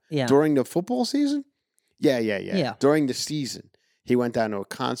talking now. Yeah. During the football season? Yeah. During the season, he went down to a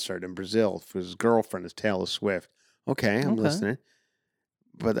concert in Brazil for his girlfriend, is Taylor Swift. Okay, I'm listening.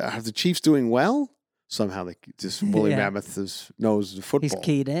 But are the Chiefs doing well? somehow this woolly mammoth knows the football. He's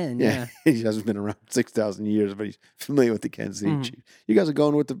keyed in. Yeah. He hasn't been around 6,000 years, but he's familiar with the Kansas City Chiefs. You guys are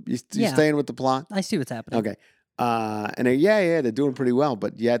going with you're staying with the plot? I see what's happening. Okay. And they're doing pretty well,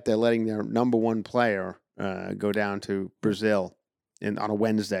 but yet they're letting their number one player go down to Brazil on a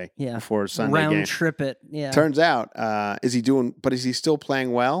Wednesday before a Sunday game. Round trip it. Yeah. Turns out, is he still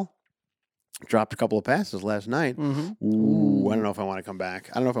playing well? Dropped a couple of passes last night. Ooh, I don't know if I want to come back.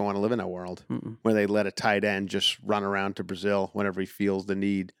 I don't know if I want to live in that world where they let a tight end just run around to Brazil whenever he feels the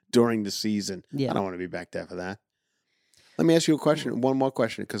need during the season. Yeah. I don't want to be back there for that. Let me ask you a question, one more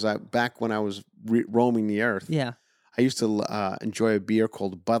question, because back when I was roaming the earth, I used to enjoy a beer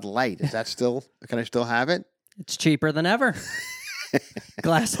called Bud Light. Is that still? Can I still have it? It's cheaper than ever.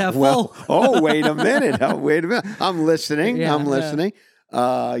 Glass half full. Wait a minute. I'm listening. I'm listening.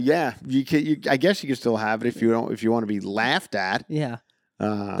 I guess you can still have it if you want to be laughed at. Yeah.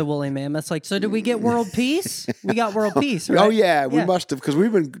 The woolly mammoth's like, so did we get world peace? We got world peace, right? Oh yeah, we must have, because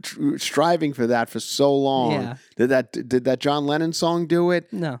we've been striving for that for so long. Yeah. Did that John Lennon song do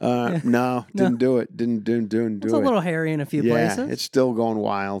it? No. No, didn't do it. Didn't do it. It's a little hairy in a few places. Yeah, it's still going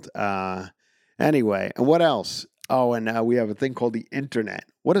wild. Anyway, and what else? Oh, and we have a thing called the internet.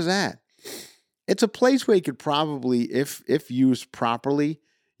 What is that? It's a place where you could probably, if used properly,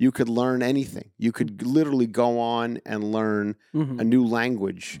 you could learn anything. You could literally go on and learn a new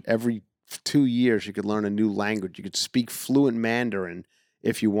language. Every 2 years, you could learn a new language. You could speak fluent Mandarin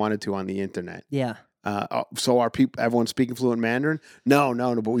if you wanted to on the internet. Yeah. So are everyone speaking fluent Mandarin? No.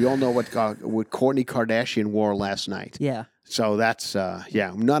 But we all know what Kourtney Kardashian wore last night. Yeah. So that's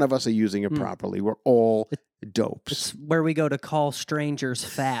none of us are using it properly. We're all dopes. It's where we go to call strangers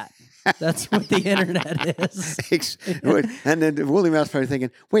fat. That's what the internet is. And then Willie Mouse probably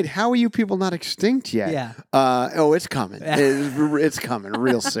thinking, wait, how are you people not extinct yet? Yeah. It's coming. It's coming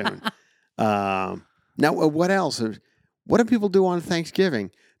real soon. Now, what else? What do people do on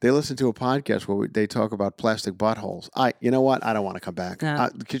Thanksgiving? They listen to a podcast where they talk about plastic buttholes. You know what? I don't want to come back.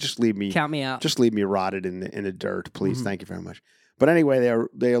 Just leave me. Count me out. Just leave me rotted in the dirt, please. Thank you very much. But anyway,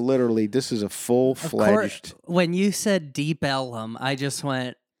 they are literally. This is a full-fledged. When you said Deep Ellum, I just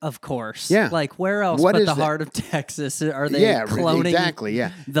went, of course. Yeah. Like, where else but the heart of Texas are they cloning exactly,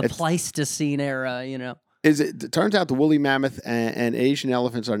 the Pleistocene era, you know? It turns out the woolly mammoth and Asian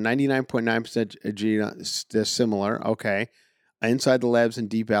elephants are 99.9% they're similar. Okay. Inside the labs in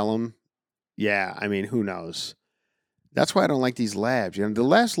Deep Ellum, I mean, who knows? That's why I don't like these labs. You know, the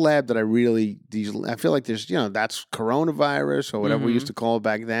last lab that I feel like there's, that's coronavirus or whatever we used to call it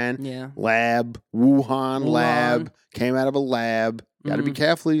back then. Yeah. Lab, Wuhan lab, came out of a lab. Got to be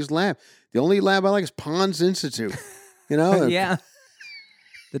careful to use lab. The only lab I like is Pond's Institute. You know? Yeah.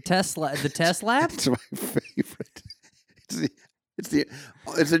 The test lab. It's my favorite.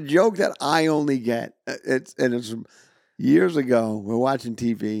 It's a joke that I only get. It's years ago. We're watching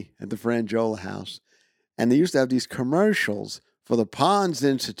TV at the Frangiola house, and they used to have these commercials for the Pond's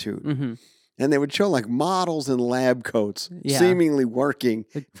Institute. And they would show like models in lab coats, seemingly working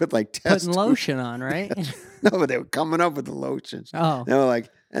with like test putting lotion on, right? No, but they were coming up with the lotions. Oh, they're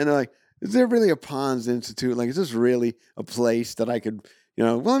like, is there really a Pond's Institute? Like, is this really a place that I could,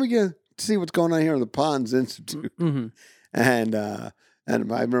 let me see what's going on here in the Pond's Institute? And I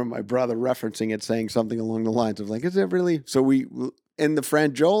remember my brother referencing it, saying something along the lines of like, is it really? So we in the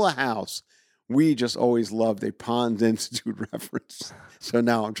Frangiola house. We just always loved a Pond's Institute reference. So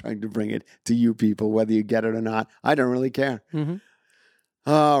now I'm trying to bring it to you people, whether you get it or not. I don't really care.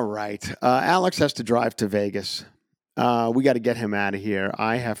 All right. Alex has to drive to Vegas. We got to get him out of here.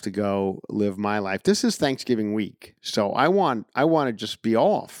 I have to go live my life. This is Thanksgiving week. So I want to just be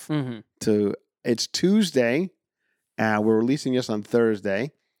off. It's Tuesday. We're releasing this on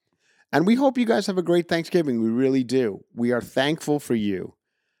Thursday. And we hope you guys have a great Thanksgiving. We really do. We are thankful for you.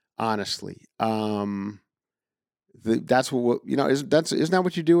 Honestly, that's what isn't that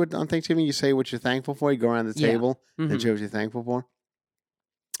what you do on Thanksgiving? You say what you're thankful for. You go around the table and say what you're thankful for.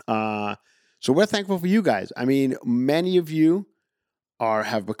 So we're thankful for you guys. I mean, many of you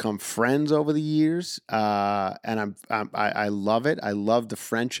have become friends over the years, and I love it. I love the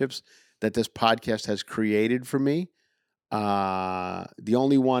friendships that this podcast has created for me. The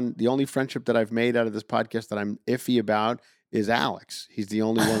only friendship that I've made out of this podcast that I'm iffy about is Alex. He's the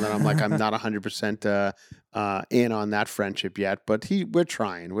only one that I'm like, I'm not 100% in on that friendship yet, but we're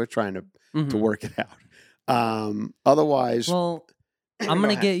trying to work it out. Otherwise, well, I'm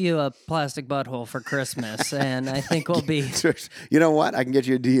going to get you a plastic butthole for Christmas, and I think we'll be. You know what? I can get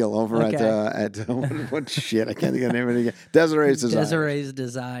you a deal over at what shit? I can't think of the name of it again. Desiree's Desires. Desiree's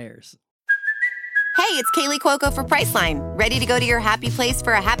Desires. Hey, it's Kaylee Cuoco for Priceline. Ready to go to your happy place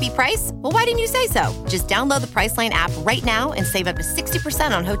for a happy price? Well, why didn't you say so? Just download the Priceline app right now and save up to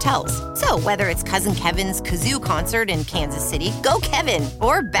 60% on hotels. So whether it's Cousin Kevin's Kazoo Concert in Kansas City, go Kevin,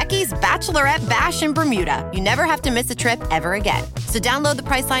 or Becky's Bachelorette Bash in Bermuda, you never have to miss a trip ever again. So download the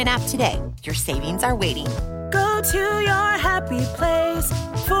Priceline app today. Your savings are waiting. Go to your happy place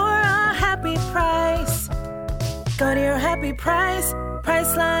for a happy price. Go to your happy price,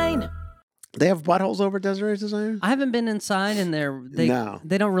 Priceline. They have buttholes over at Desiree's Designer? I haven't been inside, and they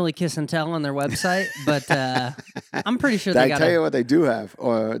don't really kiss and tell on their website, but I'm pretty sure they got. I tell you what they do have,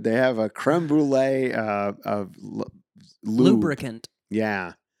 or they have a creme brulee of lubricant.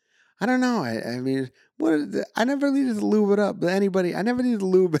 Yeah, I don't know. I mean, I never needed to lube it up. But I never needed to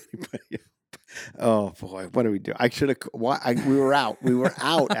lube anybody up. Oh boy, what do we do? I should have. We were out. We were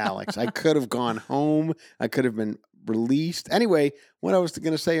out, Alex. I could have gone home. I could have been released. Anyway, what I was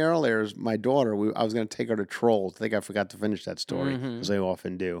going to say earlier is my daughter, I was going to take her to Trolls. I think I forgot to finish that story, as I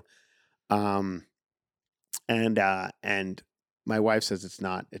often do. And my wife says it's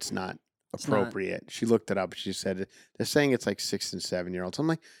not appropriate. She looked it up. She said, they're saying it's like 6 and 7 year olds. I'm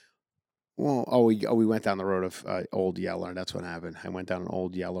like, well, we went down the road of Old Yeller. That's what happened. I went down an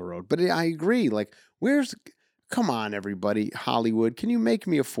Old Yeller road. But I agree. Like, come on, everybody, Hollywood, can you make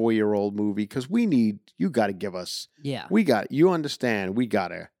me a 4-year-old movie? Because you got to give us, you understand, we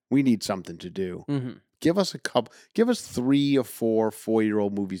need something to do. Mm-hmm. Give us 3 or 4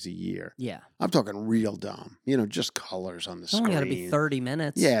 4-year-old movies a year. Yeah. I'm talking real dumb, just colors on the screen. It's only got to be 30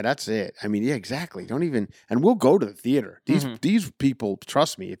 minutes. Yeah, that's it. I mean, yeah, exactly. And we'll go to the theater. These people,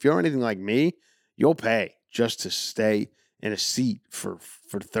 trust me, if you're anything like me, you'll pay just to stay in a seat for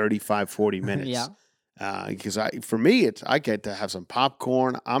 35, 40 minutes. Yeah. Because for me, I get to have some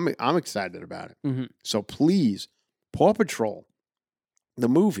popcorn. I'm excited about it. Mm-hmm. So please, Paw Patrol, the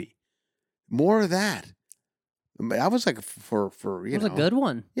movie, more of that. I was like for it was a good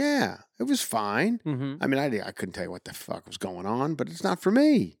one. Yeah, it was fine. Mm-hmm. I mean, I couldn't tell you what the fuck was going on, but it's not for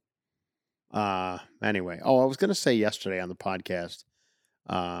me. Anyway, I was gonna say yesterday on the podcast,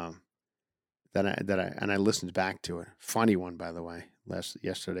 that I listened back to it. Funny one, by the way.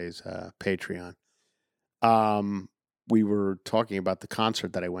 Yesterday's Patreon. We were talking about the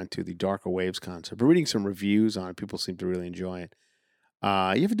concert that I went to, the Darker Waves concert. We're reading some reviews on it. People seem to really enjoy it.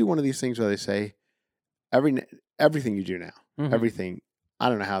 You ever do one of these things where they say everything you do now, everything? I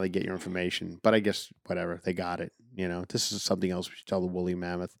don't know how they get your information, but I guess whatever, they got it. This is something else we should tell the Woolly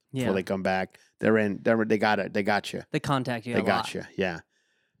Mammoth before they come back. They're in. They got it. They got you. They contact you. They got you. Yeah.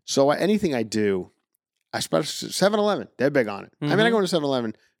 So anything I do, especially 7-Eleven, they're big on it. I mean, I go to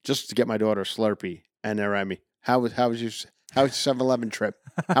 7-Eleven just to get my daughter a Slurpee. And they're at me. How was your 7-Eleven trip?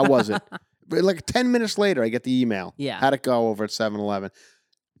 How was it? Like 10 minutes later, I get the email. Yeah. How'd it go over at 7-Eleven?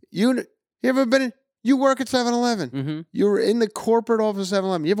 You ever been in? You work at 7-Eleven. Mm-hmm. You're in the corporate office of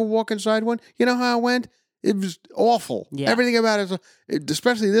 7-Eleven. You ever walk inside one? You know how it went? It was awful. Yeah. Everything about it,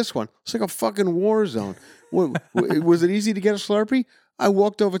 especially this one, it's like a fucking war zone. Was it easy to get a Slurpee? I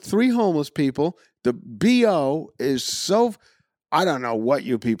walked over 3 homeless people. The BO is so... I don't know what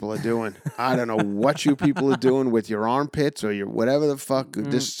you people are doing. I don't know what you people are doing with your armpits or your whatever the fuck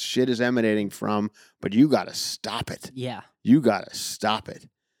this shit is emanating from, but you got to stop it. Yeah. You got to stop it.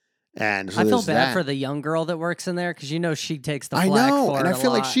 And so I feel bad for the young girl that works in there because she takes the flack for it and I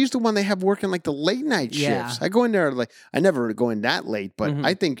feel like lot. she's the one they have working like the late night shifts. I go in there I never go in that late, but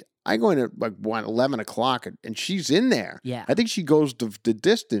I think I go in at like 11 o'clock and she's in there. Yeah. I think she goes the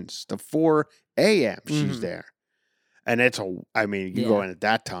distance, the 4 a.m. She's there. And you go in at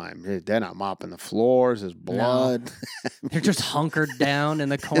that time, they're not mopping the floors, there's blood. No. They're just hunkered down in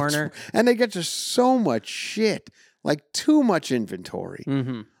the corner. And they get just so much shit, like too much inventory.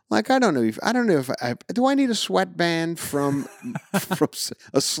 Mm-hmm. Like, I don't know if do I need a sweatband from a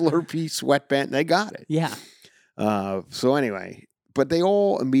Slurpee sweatband? They got it. Yeah. So anyway, but they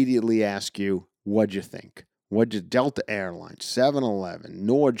all immediately ask you, what'd you think? What'd you, Delta Airlines, 7-Eleven,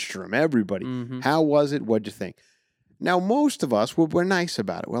 Nordstrom, everybody. Mm-hmm. How was it? What'd you think? Now, most of us, we're nice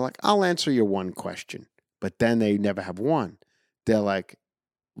about it. We're like, I'll answer your one question. But then they never have one. They're like,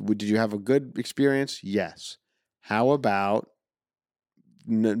 did you have a good experience? Yes. How about,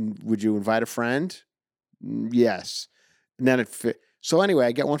 would you invite a friend? Yes. And then it fit. So anyway,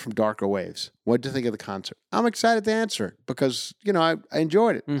 I get one from Darker Waves. What did you think of the concert? I'm excited to answer it because, I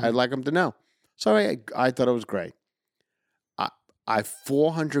enjoyed it. Mm-hmm. I'd like them to know. So I thought it was great.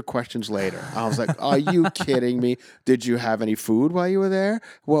 400 questions later, I was like, are you kidding me? Did you have any food while you were there?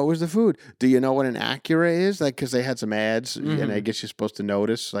 What was the food? Do you know what an Acura is? Like, because they had some ads, and I guess you're supposed to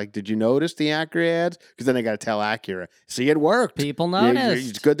notice. Like, did you notice the Acura ads? Because then I got to tell Acura. See, it worked. People noticed.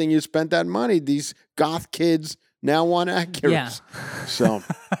 It's a good thing you spent that money. These goth kids now want Acuras. Yeah. So,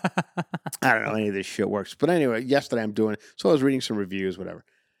 I don't know any of this shit works. But anyway, yesterday I'm doing it. So I was reading some reviews, whatever.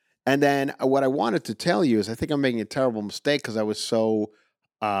 And then what I wanted to tell you is I think I'm making a terrible mistake because I was so,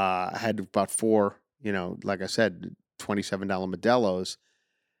 I had about 4, like I said, $27 Modelos.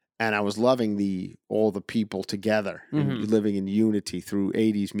 And I was loving all the people together and living in unity through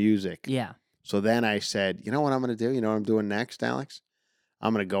 80s music. Yeah. So then I said, you know what I'm going to do? You know what I'm doing next, Alex?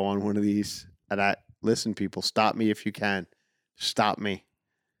 I'm going to go on one of these. And listen, people, stop me if you can. Stop me.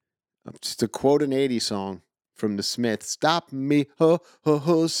 Just to quote an 80s song from the Smiths, stop me, ho, ho,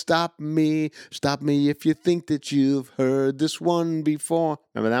 ho, stop me. Stop me if you think that you've heard this one before.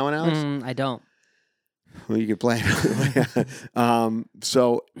 Remember that one, Alex? I don't. Well, you can play it.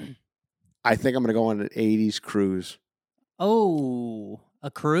 So I think I'm going to go on an 80s cruise. Oh, a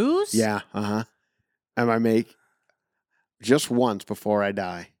cruise? Yeah, And I make, just once before I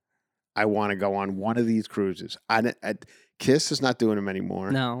die, I want to go on one of these cruises. Kiss is not doing them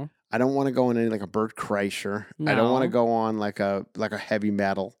anymore. No. I don't want to go on any like a Bert Kreischer. No. I don't want to go on like a heavy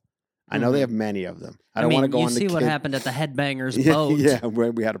metal. I know they have many of them. I don't want to go on the You see what happened at the Headbangers boat. Yeah,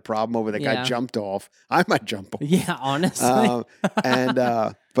 where we had a problem over that guy jumped off. I might jump off. Yeah, honestly.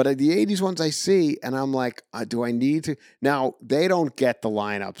 But the 80s ones I see, and I'm like, do I need to? Now, they don't get the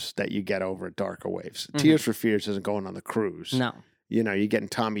lineups that you get over at Darker Waves. Tears for Fears isn't going on the cruise. No. You're getting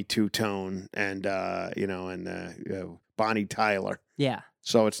Tommy Two-Tone and, Bonnie Tyler. Yeah.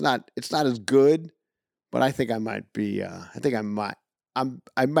 So it's not as good, but I think I might be,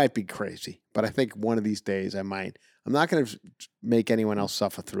 I might be crazy, but I think one of these days I might. I'm not going to make anyone else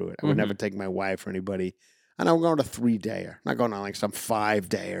suffer through it. I would never take my wife or anybody. And I'm going to 3-dayer. I'm not going on like some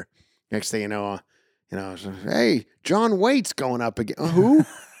 5-dayer. Next thing you know, hey, John Waite's going up again. Who?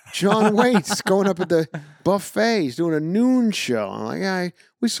 John Waite's going up at the buffet. He's doing a noon show. I'm like,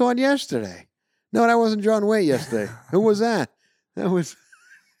 we saw it yesterday. No, that wasn't John Waite yesterday. Who was that? That was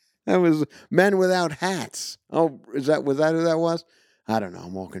Men Without Hats. Oh, was that who that was? I don't know.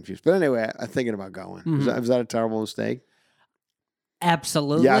 I'm all confused. But anyway, I'm thinking about going. Is that a terrible mistake?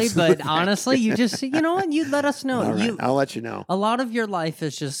 Absolutely. Yes. But honestly, you just, you know what? You let us know. All right, I'll let you know. A lot of your life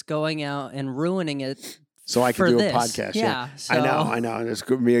is just going out and ruining it. So I can do this. A podcast. Yeah. So. I know. And it's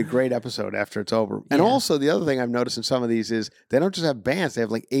going to be a great episode after it's over. And also, the other thing I've noticed in some of these is they don't just have bands. They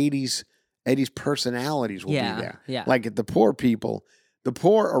have like 80s personalities will be there. Yeah. Like the poor people. The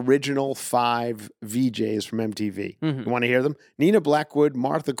poor original 5 VJs from MTV. You want to hear them? Nina Blackwood,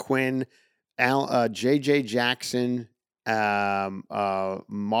 Martha Quinn, J.J. Jackson, Mark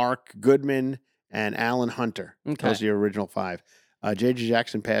Goodman, and Alan Hunter. Okay. Those are the original 5. J.J.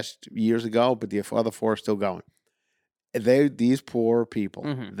 Jackson passed years ago, but the other 4 are still going. These poor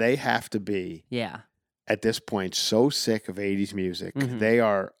people, they have to be, at this point, so sick of 80s music. They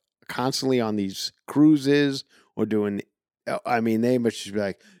are constantly on these cruises or doing... they must just be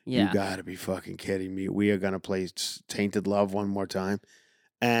like, you got to be fucking kidding me. We are going to play Tainted Love one more time.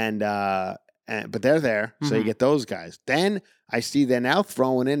 But they're there, so you get those guys. Then I see they're now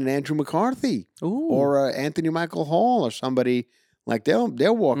throwing in an Andrew McCarthy or Anthony Michael Hall or somebody. Like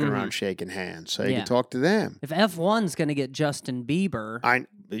they're walking around shaking hands, so you can talk to them. If F1's going to get Justin Bieber,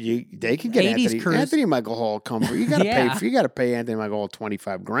 they can get Anthony Michael Hall come for. You got to pay. You got to pay Anthony Michael Hall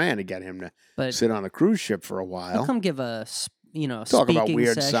 $25,000 to get him to sit on a cruise ship for a while. He'll come give a talk about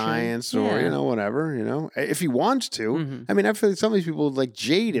weird session. Science or whatever. If he wants to. I mean, I feel like some of these people are like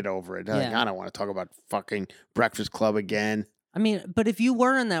jaded over it. Like, I don't want to talk about fucking Breakfast Club again. I mean, but if you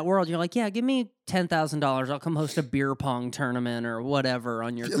were in that world, you're like, give me $10,000. I'll come host a beer pong tournament or whatever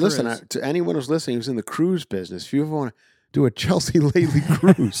on your cruise. Listen, to anyone who's listening who's in the cruise business, if you ever want to do a Chelsea Lately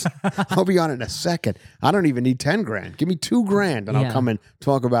cruise, I'll be on it in a second. I don't even need $10,000. Give me $2,000 and I'll come and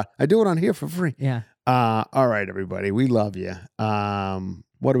talk about. I do it on here for free. Yeah. All right, everybody, we love you.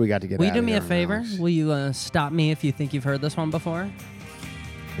 What do we got to get? Will you do me a favor? Alex? Will you stop me if you think you've heard this one before?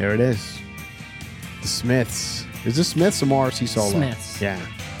 There it is. The Smiths. Is this Smiths or Morrissey solo? Smiths. Yeah.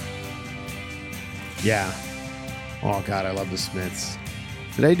 Oh God, I love the Smiths.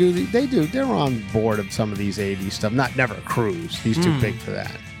 They do. They're on board of some of these 80s stuff. Never a cruise. He's too big for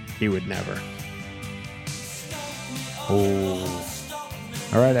that. He would never. Oh.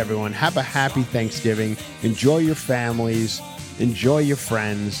 All right, everyone. Have a happy Thanksgiving. Enjoy your families. Enjoy your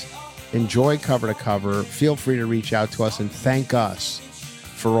friends. Enjoy Cover to Cover. Feel free to reach out to us and thank us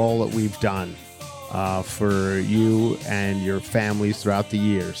for all that we've done. for you and your families throughout the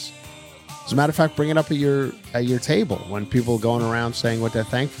years. As a matter of fact, bring it up at your table when people are going around saying what they're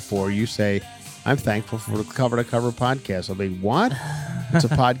thankful for. You say, "I'm thankful for the Cover to Cover podcast." I'll be, "What?" It's a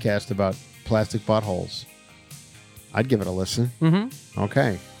podcast about plastic buttholes. I'd give it a listen. Mm-hmm.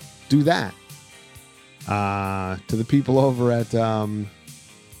 Okay, do that. To the people over at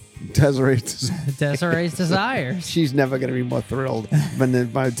Desiree's Desires. She's never going to be more thrilled than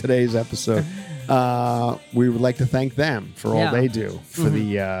by today's episode. We would like to thank them for all they do for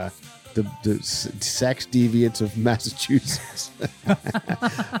the sex deviants of Massachusetts.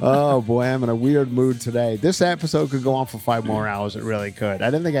 Oh boy, I'm in a weird mood today. This episode could go on for 5 more hours. It really could.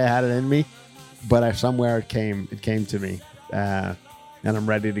 I didn't think I had it in me, but somewhere it came to me, and I'm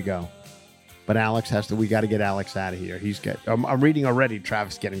ready to go. But Alex we got to get Alex out of here. I'm reading already.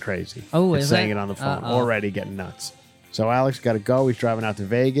 Travis getting crazy. Oh, is saying it? It on the phone. Already getting nuts. So Alex got to go. He's driving out to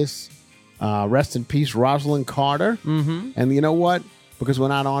Vegas. Rest in peace, Rosalind Carter. Mm-hmm. And you know what? Because we're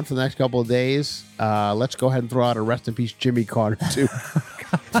not on for the next couple of days, let's go ahead and throw out a rest in peace Jimmy Carter too,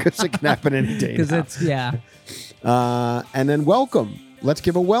 because it can happen any day. Because it's and then welcome. Let's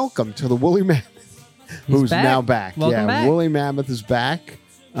give a welcome to the Woolly Mammoth, who's now back. Welcome back. Woolly Mammoth is back.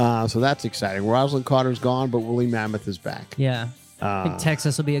 So that's exciting. Rosalind Carter's gone, but Woolly Mammoth is back. Yeah. I think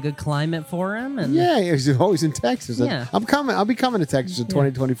Texas will be a good climate for him. And he's always in Texas. Yeah. I'm coming. I'll be coming to Texas in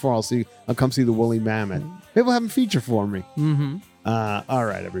 2024. I'll come see the Woolly Mammoth. Maybe we'll have him feature for me. Mm-hmm. All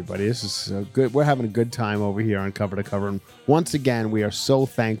right, everybody. This is so good. We're having a good time over here on Cover to Cover. And once again, we are so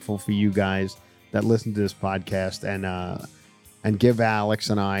thankful for you guys that listen to this podcast and give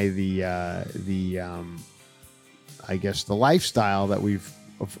Alex and I the lifestyle that we've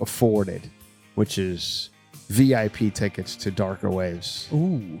afforded, which is VIP tickets to Darker Waves.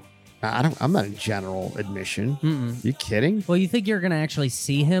 Ooh. I'm not in general admission. You kidding? Well, you think you're gonna actually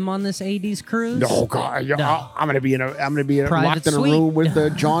see him on this 80s cruise? No, God, No. I'm gonna be Private locked in a suite. room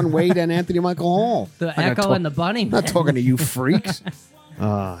with John Wade and Anthony Michael Hall. The Echo and the Bunny I'm not Man. talking to you freaks.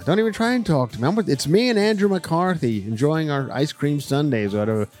 Don't even try and talk to me. It's me and Andrew McCarthy enjoying our ice cream sundaes,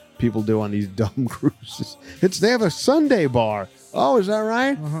 whatever people do on these dumb cruises. They have a Sunday bar. Oh, is that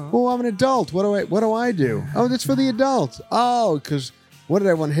right? Oh, I'm an adult. What do I do? Oh, that's for the adults. Oh, because what did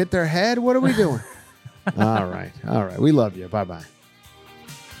everyone hit their head? What are we doing? All right. We love you. Bye-bye.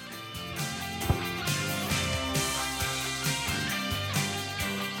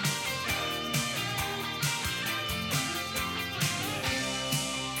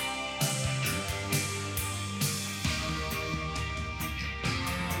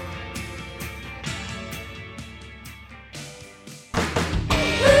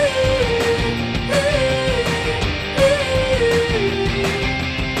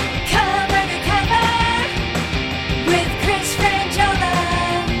 Cover to cover with Chris Frangiola.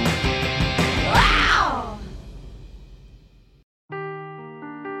 Wow!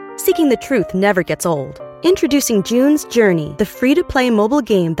 Seeking the truth never gets old. Introducing June's Journey, the free-to-play mobile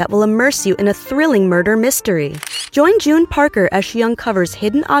game that will immerse you in a thrilling murder mystery. Join June Parker as she uncovers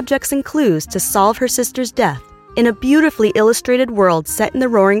hidden objects and clues to solve her sister's death in a beautifully illustrated world set in the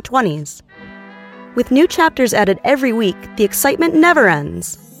Roaring '20s. With new chapters added every week, the excitement never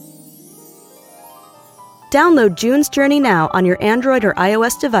ends. Download June's Journey now on your Android or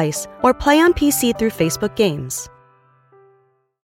iOS device, or play on PC through Facebook Games.